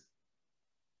babies.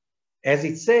 as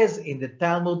it says in the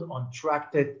Talmud on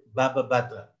Tractate Baba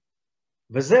Batra.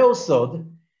 וזהו סוד,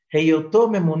 היותו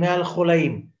ממונה על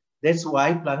חולאים. That's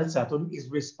why planet Saturn is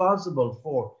responsible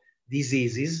for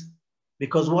diseases,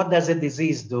 because what does a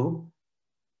disease do?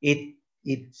 It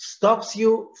stops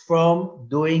you from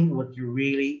doing what you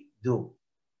really do.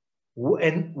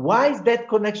 And why is that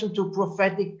connection to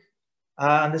prophetic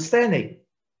understanding?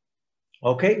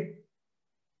 Okay?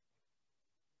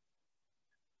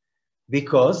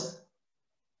 Because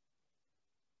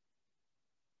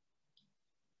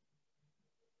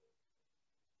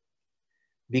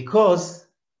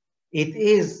it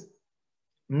is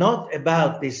not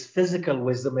about this physical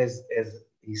wisdom, as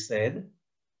he said,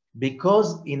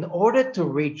 because in order to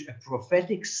reach a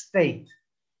prophetic state,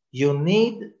 you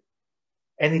need,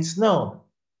 and it's known,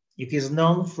 it is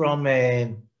known from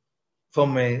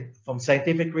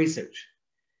scientific research.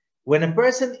 When a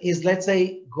person is, let's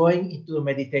say, going into a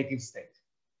meditative state,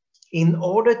 in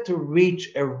order to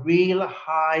reach a real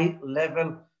high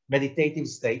level meditative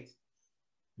state,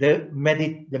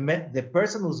 the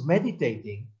person who's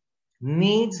meditating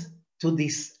needs to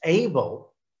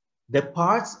disable the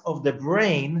parts of the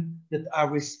brain that are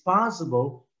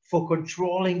responsible for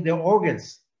controlling the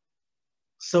organs.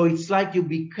 So it's like you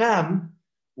become,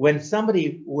 when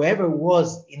somebody, whoever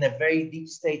was in a very deep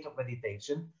state of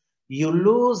meditation, you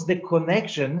lose the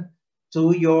connection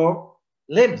to your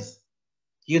limbs.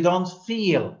 You don't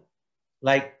feel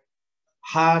like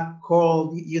hot,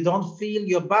 cold, you don't feel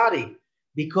your body,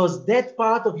 because that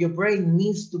part of your brain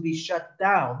needs to be shut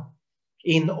down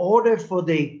in order for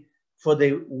the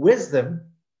wisdom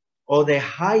or the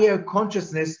higher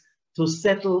consciousness to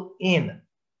settle in.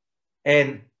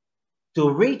 And to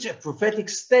reach a prophetic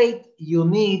state, you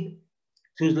need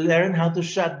to learn how to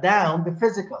shut down the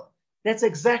physical. That's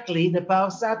exactly the power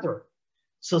of Saturn.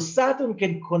 So Saturn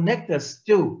can connect us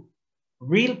to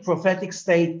real prophetic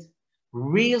state,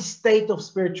 real state of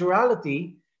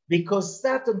spirituality, because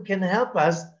Saturn can help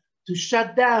us to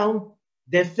shut down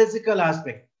the physical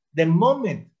aspect. The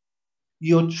moment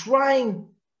you're trying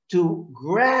to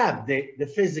grab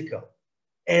the physical,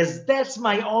 as that's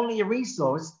my only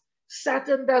resource,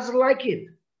 Saturn doesn't like it.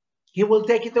 He will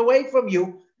take it away from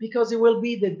you, because he will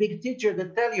be the big teacher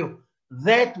that tell you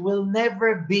that will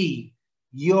never be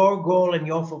your goal and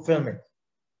your fulfillment.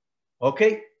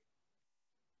 Okay?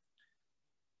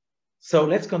 So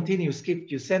let's continue, skip a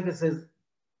few sentences.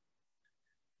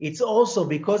 It's also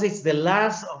because it's the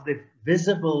last of the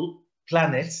visible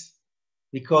planets,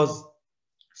 because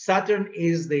Saturn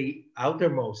is the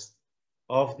outermost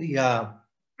of the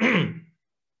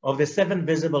of the 7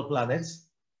 visible planets,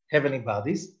 heavenly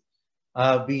bodies.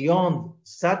 Beyond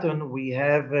Saturn, we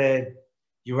have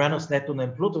Uranus, Neptune,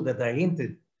 and Pluto that are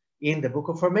hinted in the Book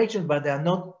of Formation, but they're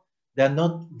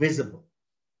not visible.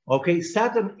 Okay,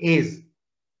 Saturn is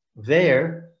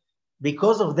there.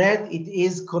 Because of that, it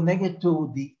is connected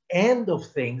to the end of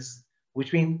things,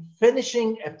 which means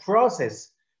finishing a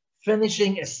process,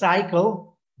 finishing a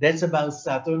cycle. That's about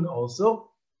Saturn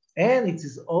also. And it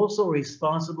is also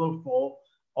responsible for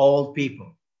all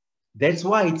people. That's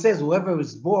why it says whoever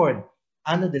is born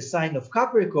under the sign of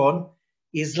Capricorn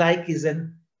is like,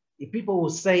 people will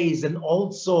say he's an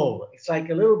old soul. It's like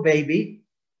a little baby,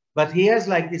 but he has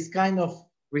like this kind of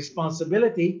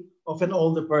responsibility of an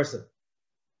older person.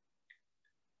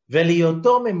 And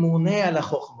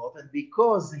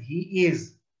because he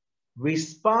is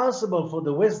responsible for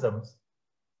the wisdoms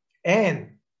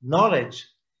and knowledge,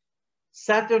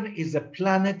 Saturn is a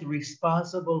planet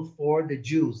responsible for the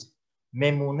Jews.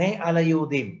 ממונה על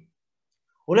היהודים.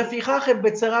 ולפיכך הם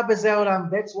בצרה בזה העולם.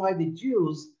 That's why the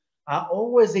Jews are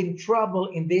always in trouble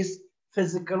in this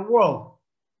physical world,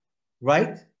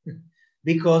 right?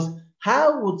 Because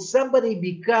how would somebody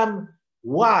become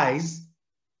wise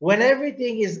when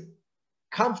everything is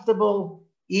comfortable,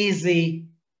 easy,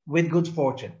 with good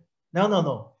fortune?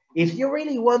 No. If you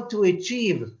really want to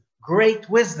achieve great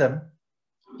wisdom,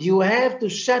 you have to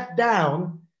shut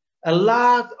down a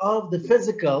lot of the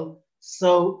physical,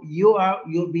 so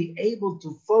you'll be able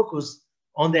to focus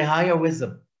on the higher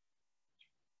wisdom.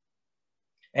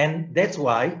 And that's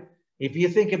why, if you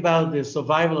think about the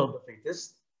survival of the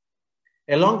fittest,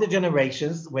 along the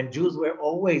generations, when Jews were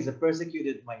always a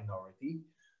persecuted minority,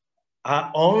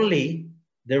 only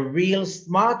the real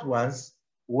smart ones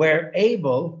were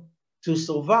able to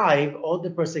survive all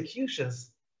the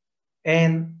persecutions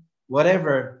and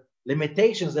whatever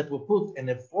limitations that were put and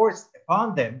enforced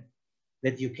upon them,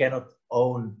 that you cannot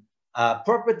own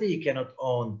property, you cannot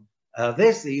own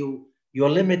this, you're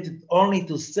limited only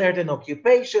to certain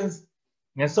occupations,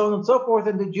 and so on and so forth.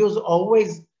 And the Jews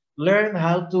always learn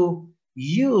how to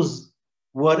use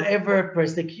whatever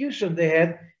persecution they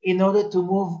had in order to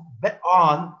move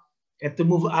on and to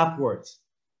move upwards.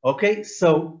 Okay,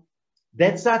 so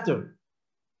that's Saturn.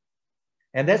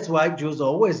 And that's why Jews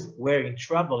always were in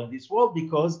trouble in this world,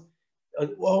 because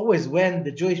always when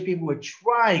the Jewish people were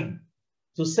trying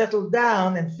to settle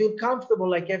down and feel comfortable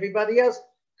like everybody else,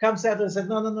 comes out and said,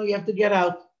 no, no, no, you have to get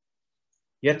out.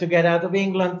 You have to get out of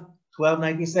England,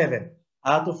 1297,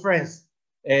 out of France,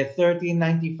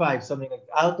 1395, something like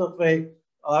that,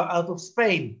 out of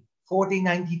Spain,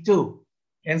 1492,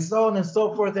 and so on and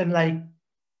so forth, and like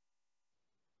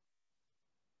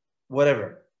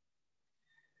whatever.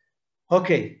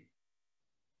 Okay.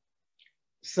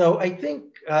 So I think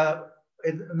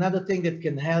another thing that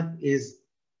can help is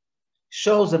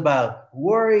shows about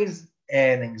worries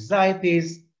and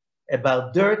anxieties,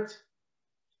 about dirt,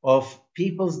 of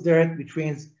people's dirt, which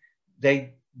means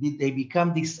they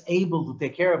become disabled to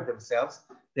take care of themselves.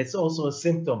 That's also a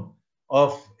symptom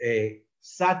of a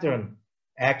Saturn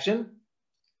action.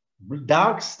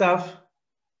 Dark stuff,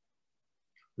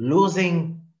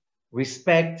 losing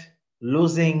respect,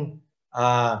 losing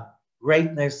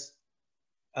greatness.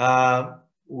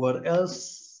 What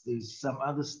else? There's some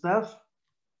other stuff.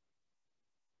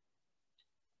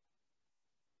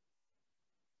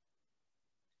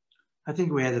 I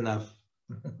think we had enough.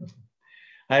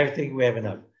 I think we have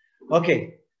enough.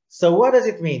 Okay, so what does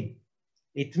it mean?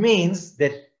 It means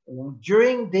that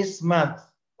during this month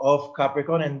of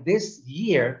Capricorn and this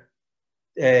year,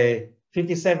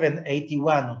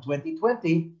 5781 or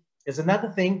 2020, is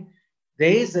another thing.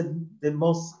 There is one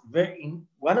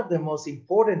of the most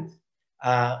important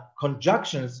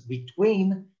conjunctions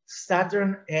between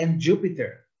Saturn and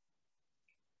Jupiter.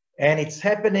 And it's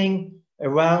happening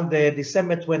around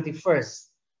December 21st,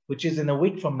 which is in a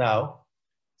week from now,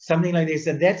 something like this.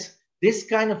 And that's this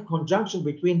kind of conjunction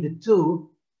between the two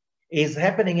is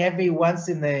happening every once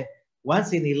in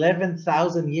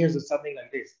 11,000 years or something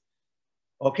like this.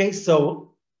 Okay,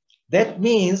 so that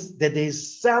means that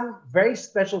there's some very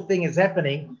special thing is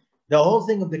happening. The whole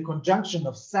thing of the conjunction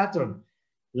of Saturn,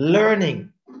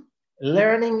 learning,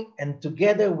 and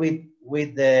together with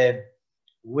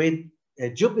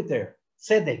Jupiter,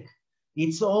 Tzedek.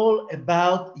 It's all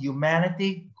about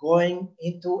humanity going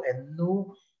into a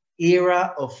new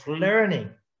era of learning.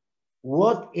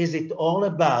 What is it all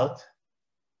about?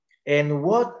 And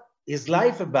what is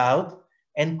life about?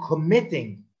 And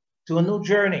committing to a new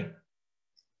journey.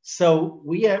 So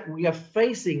we are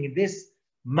facing this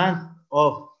month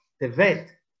of Tevet,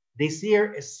 this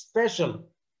year is special.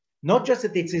 Not just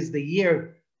that it is the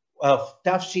year of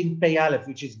Tafshin Pei Aleph,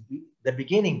 which is the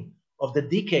beginning of the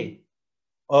decade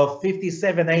of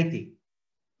 5780.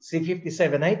 See,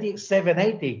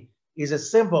 780 is a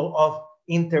symbol of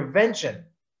intervention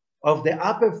of the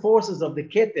upper forces of the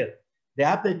Keter, the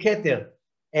upper Keter.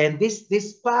 And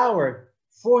this power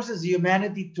forces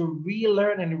humanity to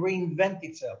relearn and reinvent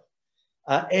itself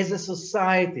as a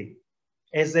society,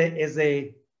 as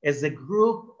a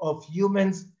group of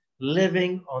humans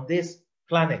living on this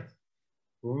planet,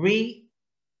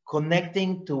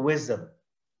 reconnecting to wisdom.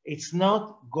 It's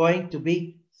not going to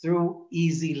be through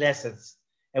easy lessons.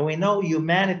 And we know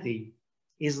humanity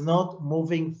is not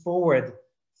moving forward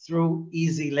through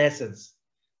easy lessons.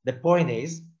 The point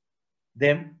is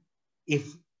that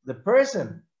if the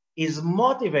person is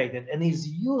motivated and is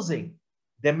using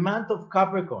the month of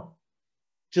Capricorn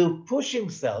to push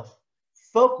himself,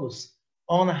 focus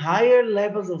on higher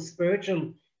levels of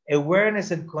spiritual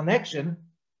awareness and connection,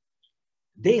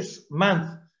 this month,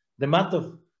 the month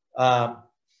of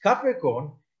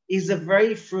Capricorn, is a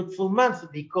very fruitful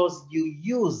month because you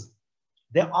use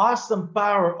the awesome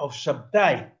power of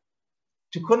Shabtai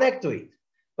to connect to it.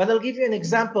 But I'll give you an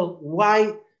example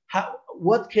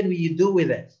what can we do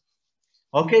with it?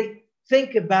 Okay,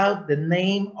 think about the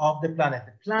name of the planet.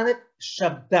 The planet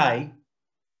Shabtai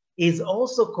is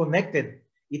also connected.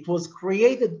 It was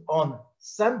created on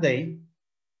Sunday,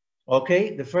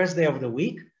 okay, the first day of the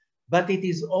week, but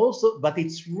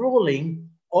it's ruling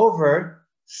over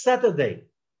Saturday.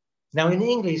 Now in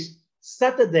English,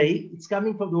 Saturday, it's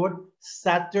coming from the word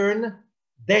Saturn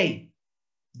day,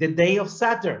 the day of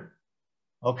Saturn,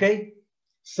 okay?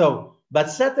 So, but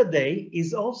Saturday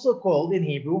is also called in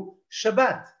Hebrew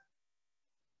Shabbat,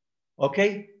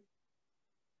 okay?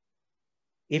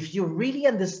 If you really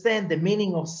understand the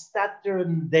meaning of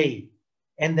Saturn day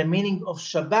and the meaning of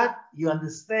Shabbat, you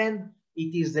understand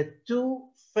it is the two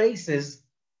faces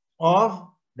of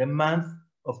the month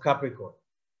of Capricorn.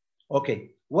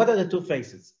 Okay, what are the two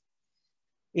faces?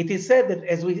 It is said that,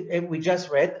 as we just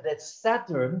read, that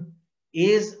Saturn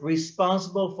is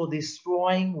responsible for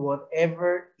destroying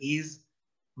whatever is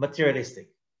materialistic.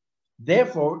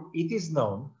 Therefore, it is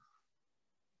known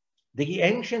the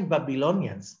ancient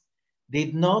Babylonians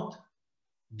did not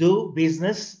do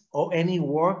business or any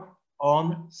work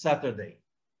on Saturday.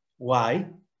 Why?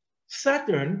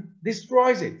 Saturn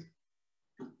destroys it.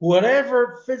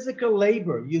 Whatever physical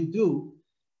labor you do,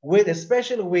 with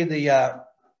especially with the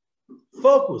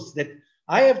focus that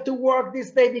I have to work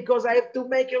this day because I have to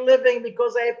make a living,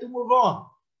 because I have to move on.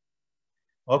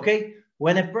 Okay?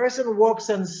 When a person works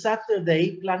on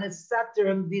Saturday, planet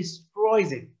Saturn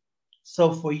destroys it.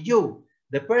 So for you,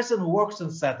 the person who works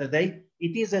on Saturday,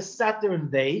 it is a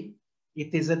Saturn day.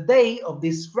 It is a day of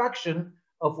destruction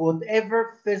of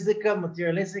whatever physical,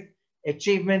 materialistic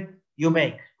achievement you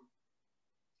make.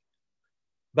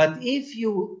 But if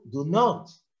you do not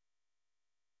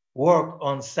work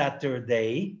on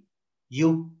Saturday,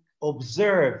 you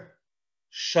observe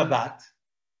Shabbat.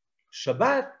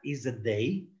 Shabbat is a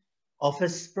day of a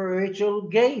spiritual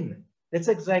gain. That's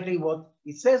exactly what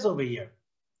it says over here.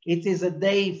 It is a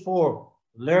day for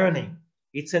learning.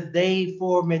 It's a day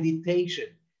for meditation.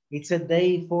 It's a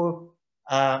day for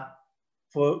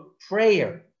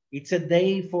prayer. It's a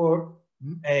day for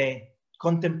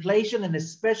contemplation, and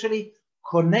especially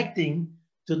connecting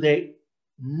to the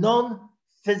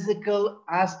non-physical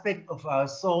aspect of our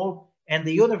soul and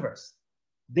the universe.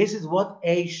 This is what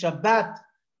a Shabbat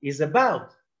is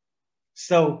about.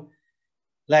 So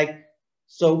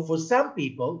for some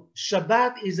people,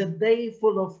 Shabbat is a day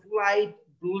full of light,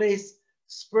 bliss,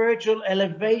 spiritual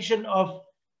elevation of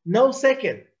no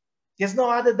second. There's no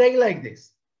other day like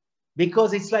this,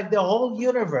 because it's like the whole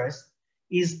universe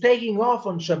is taking off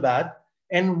on Shabbat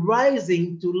and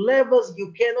rising to levels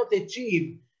you cannot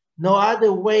achieve no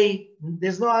other way.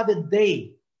 There's no other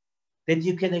day that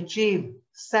you can achieve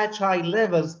such high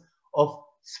levels of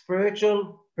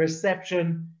spiritual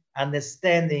perception,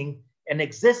 understanding, and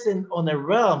existing on a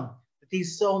realm that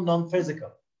is so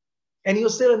non-physical. And you're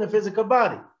still in a physical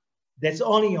body. That's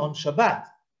only on Shabbat.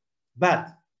 But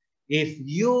if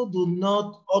you do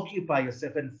not occupy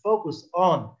yourself and focus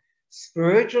on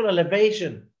spiritual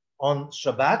elevation on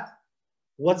Shabbat,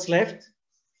 what's left?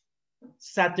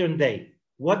 Saturn day.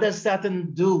 What does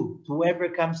Saturn do to whoever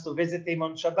comes to visit him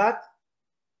on Shabbat?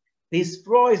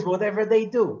 Destroys whatever they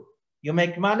do. You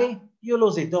make money, you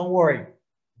lose it, don't worry.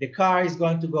 The car is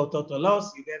going to go total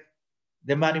loss.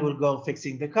 The money will go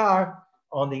fixing the car,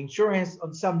 on the insurance,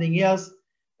 on something else.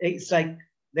 It's like,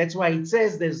 that's why it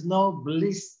says there's no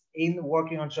bliss in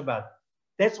working on Shabbat.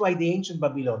 That's why the ancient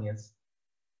Babylonians,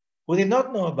 who did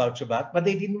not know about Shabbat, but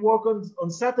they didn't work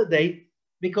on Saturday,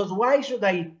 because why should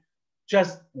I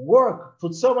just work,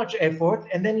 put so much effort,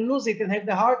 and then lose it and have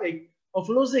the heartache of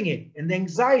losing it and the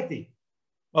anxiety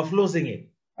of losing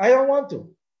it? I don't want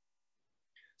to.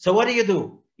 So what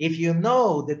do? If you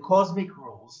know the cosmic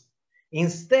rules,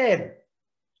 instead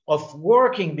of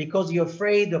working because you're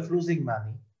afraid of losing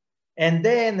money, and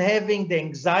then having the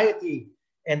anxiety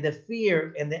and the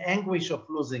fear and the anguish of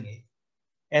losing it,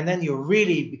 and then you're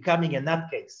really becoming a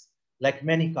nutcase, like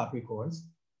many Capricorns,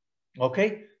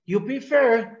 okay? You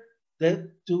prefer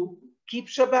to keep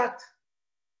Shabbat,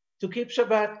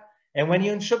 And when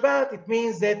you're in Shabbat, it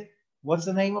means that, what's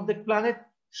the name of the planet?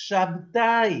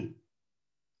 Shabtai.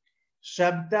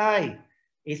 Shabtai.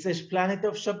 It's a planet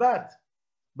of Shabbat.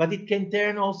 But it can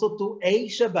turn also to a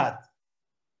Shabbat,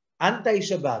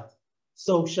 anti-Shabbat.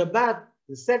 So Shabbat,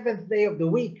 the seventh day of the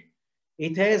week,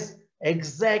 it has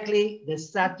exactly the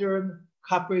Saturn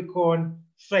Capricorn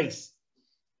face.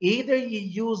 Either you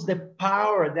use the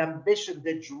power, the ambition,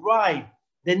 the drive,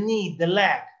 the need, the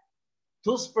lack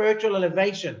to spiritual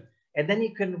elevation, and then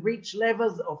you can reach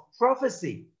levels of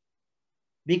prophecy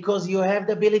because you have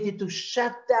the ability to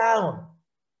shut down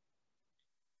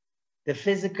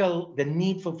the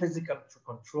need for physical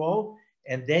control,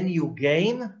 and then you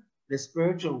gain the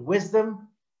spiritual wisdom.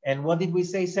 And what did we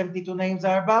say 72 names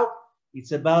are about?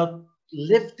 It's about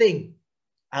lifting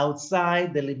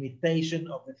outside the limitation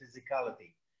of the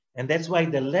physicality. And that's why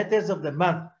the letters of the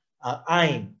month are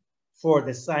Ain for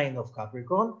the sign of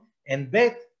Capricorn and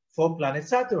Bet for planet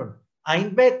Saturn.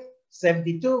 Ain Bet,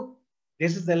 72.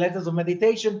 This is the letters of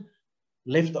meditation.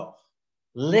 Lift off.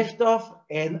 Lift off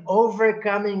and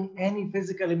overcoming any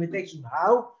physical limitation.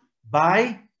 How?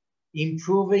 By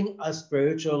improving a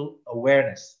spiritual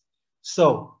awareness.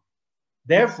 So,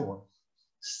 therefore,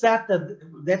 the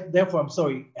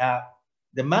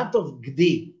month of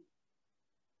Gdi,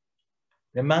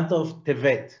 the month of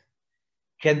Tevet,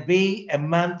 can be a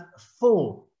month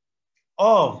full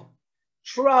of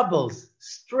troubles,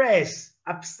 stress,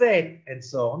 upset, and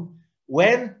so on.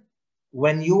 When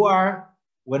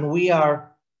we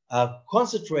are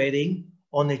concentrating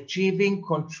on achieving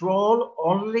control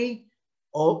only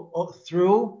or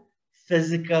through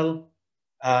physical,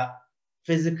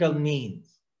 physical means,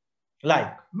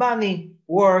 like money,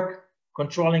 work,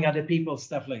 controlling other people,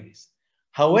 stuff like this.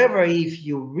 However, if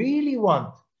you really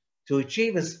want to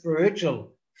achieve a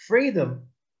spiritual freedom,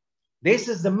 this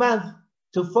is the month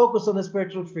to focus on the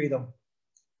spiritual freedom.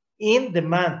 In the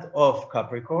month of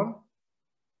Capricorn,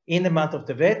 in the month of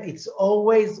Tevet, it's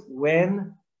always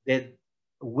when the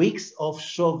weeks of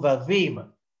Shovavim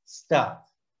start.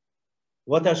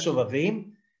 What are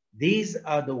Shovavim? These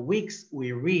are the weeks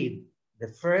we read the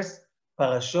first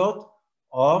parashot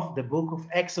of the book of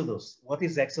Exodus. What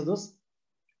is Exodus?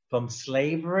 From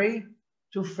slavery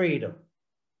to freedom.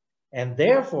 And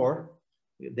therefore,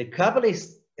 the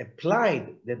Kabbalists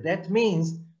applied that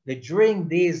means that during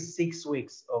these 6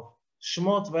 weeks of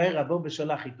Shmot Va'era Bo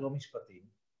B'Shalach Yitro Mishpatim,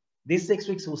 these 6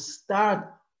 weeks will start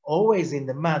always in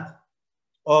the month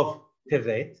of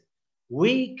Tevet,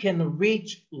 we can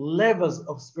reach levels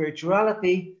of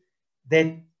spirituality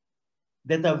that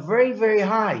are very, very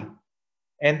high.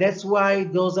 And that's why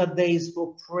those are days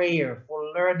for prayer,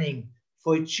 for learning,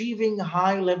 for achieving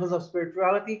high levels of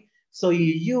spirituality. So you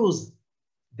use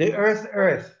the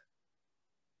earth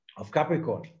of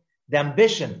Capricorn, the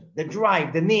ambition, the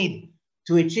drive, the need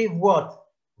to achieve what?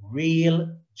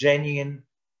 Real, genuine,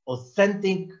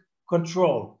 authentic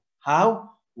control. How?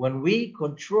 When we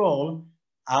control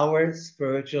our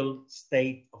spiritual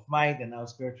state of mind and our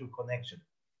spiritual connection.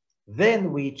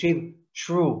 Then we achieve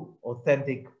true,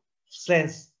 authentic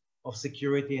sense of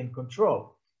security and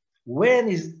control. When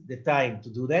is the time to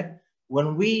do that?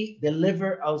 When we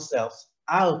deliver ourselves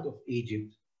out of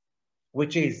Egypt,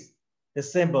 which is the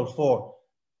symbol for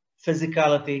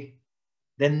physicality,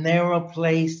 the narrow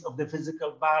place of the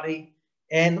physical body,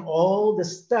 and all the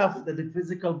stuff that the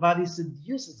physical body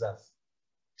seduces us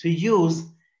to use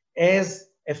as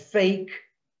a fake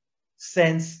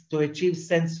sense, to achieve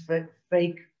sense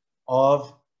fake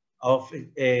of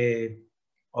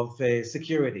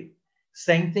security.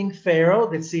 Same thing,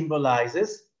 Pharaoh, that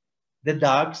symbolizes the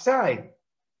dark side,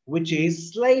 which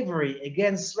is slavery,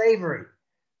 against slavery,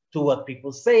 to what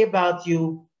people say about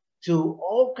you, to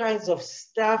all kinds of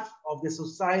stuff of the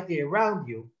society around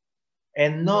you,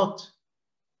 and not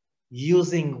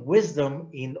using wisdom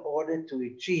in order to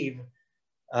achieve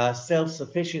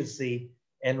self-sufficiency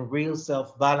and real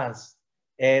self-balance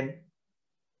and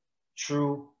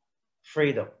true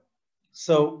freedom.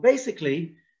 So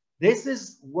basically, this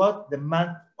is what the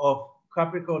month of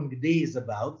Capricorn Gedi is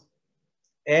about.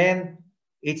 And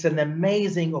it's an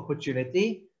amazing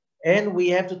opportunity. And we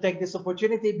have to take this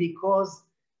opportunity because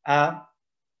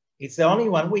it's the only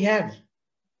one we have.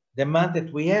 The month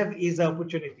that we have is an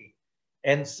opportunity.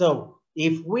 And so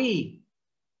if we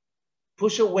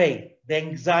push away the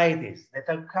anxieties that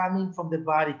are coming from the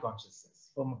body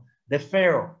consciousness, from the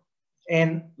Pharaoh,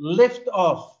 and lift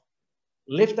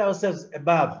ourselves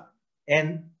above,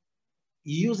 and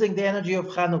using the energy of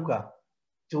Hanukkah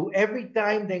to every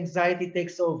time the anxiety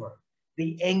takes over,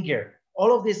 the anger,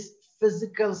 all of these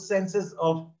physical senses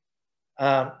of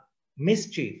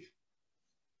mischief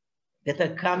that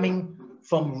are coming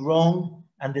from wrong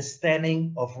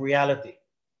understanding of reality.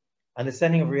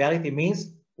 Understanding of reality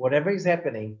means whatever is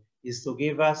happening is to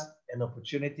give us an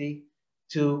opportunity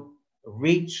to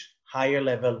reach higher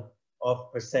level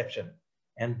of perception.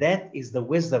 And that is the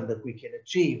wisdom that we can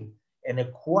achieve and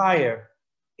acquire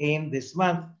in this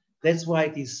month. That's why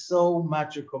it is so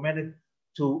much recommended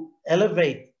to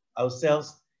elevate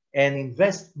ourselves and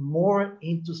invest more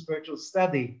into spiritual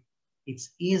study. It's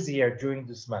easier during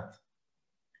this month.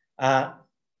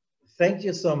 Thank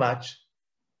you so much,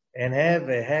 and have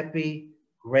a happy,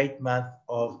 great month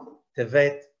of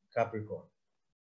Tevet Capricorn.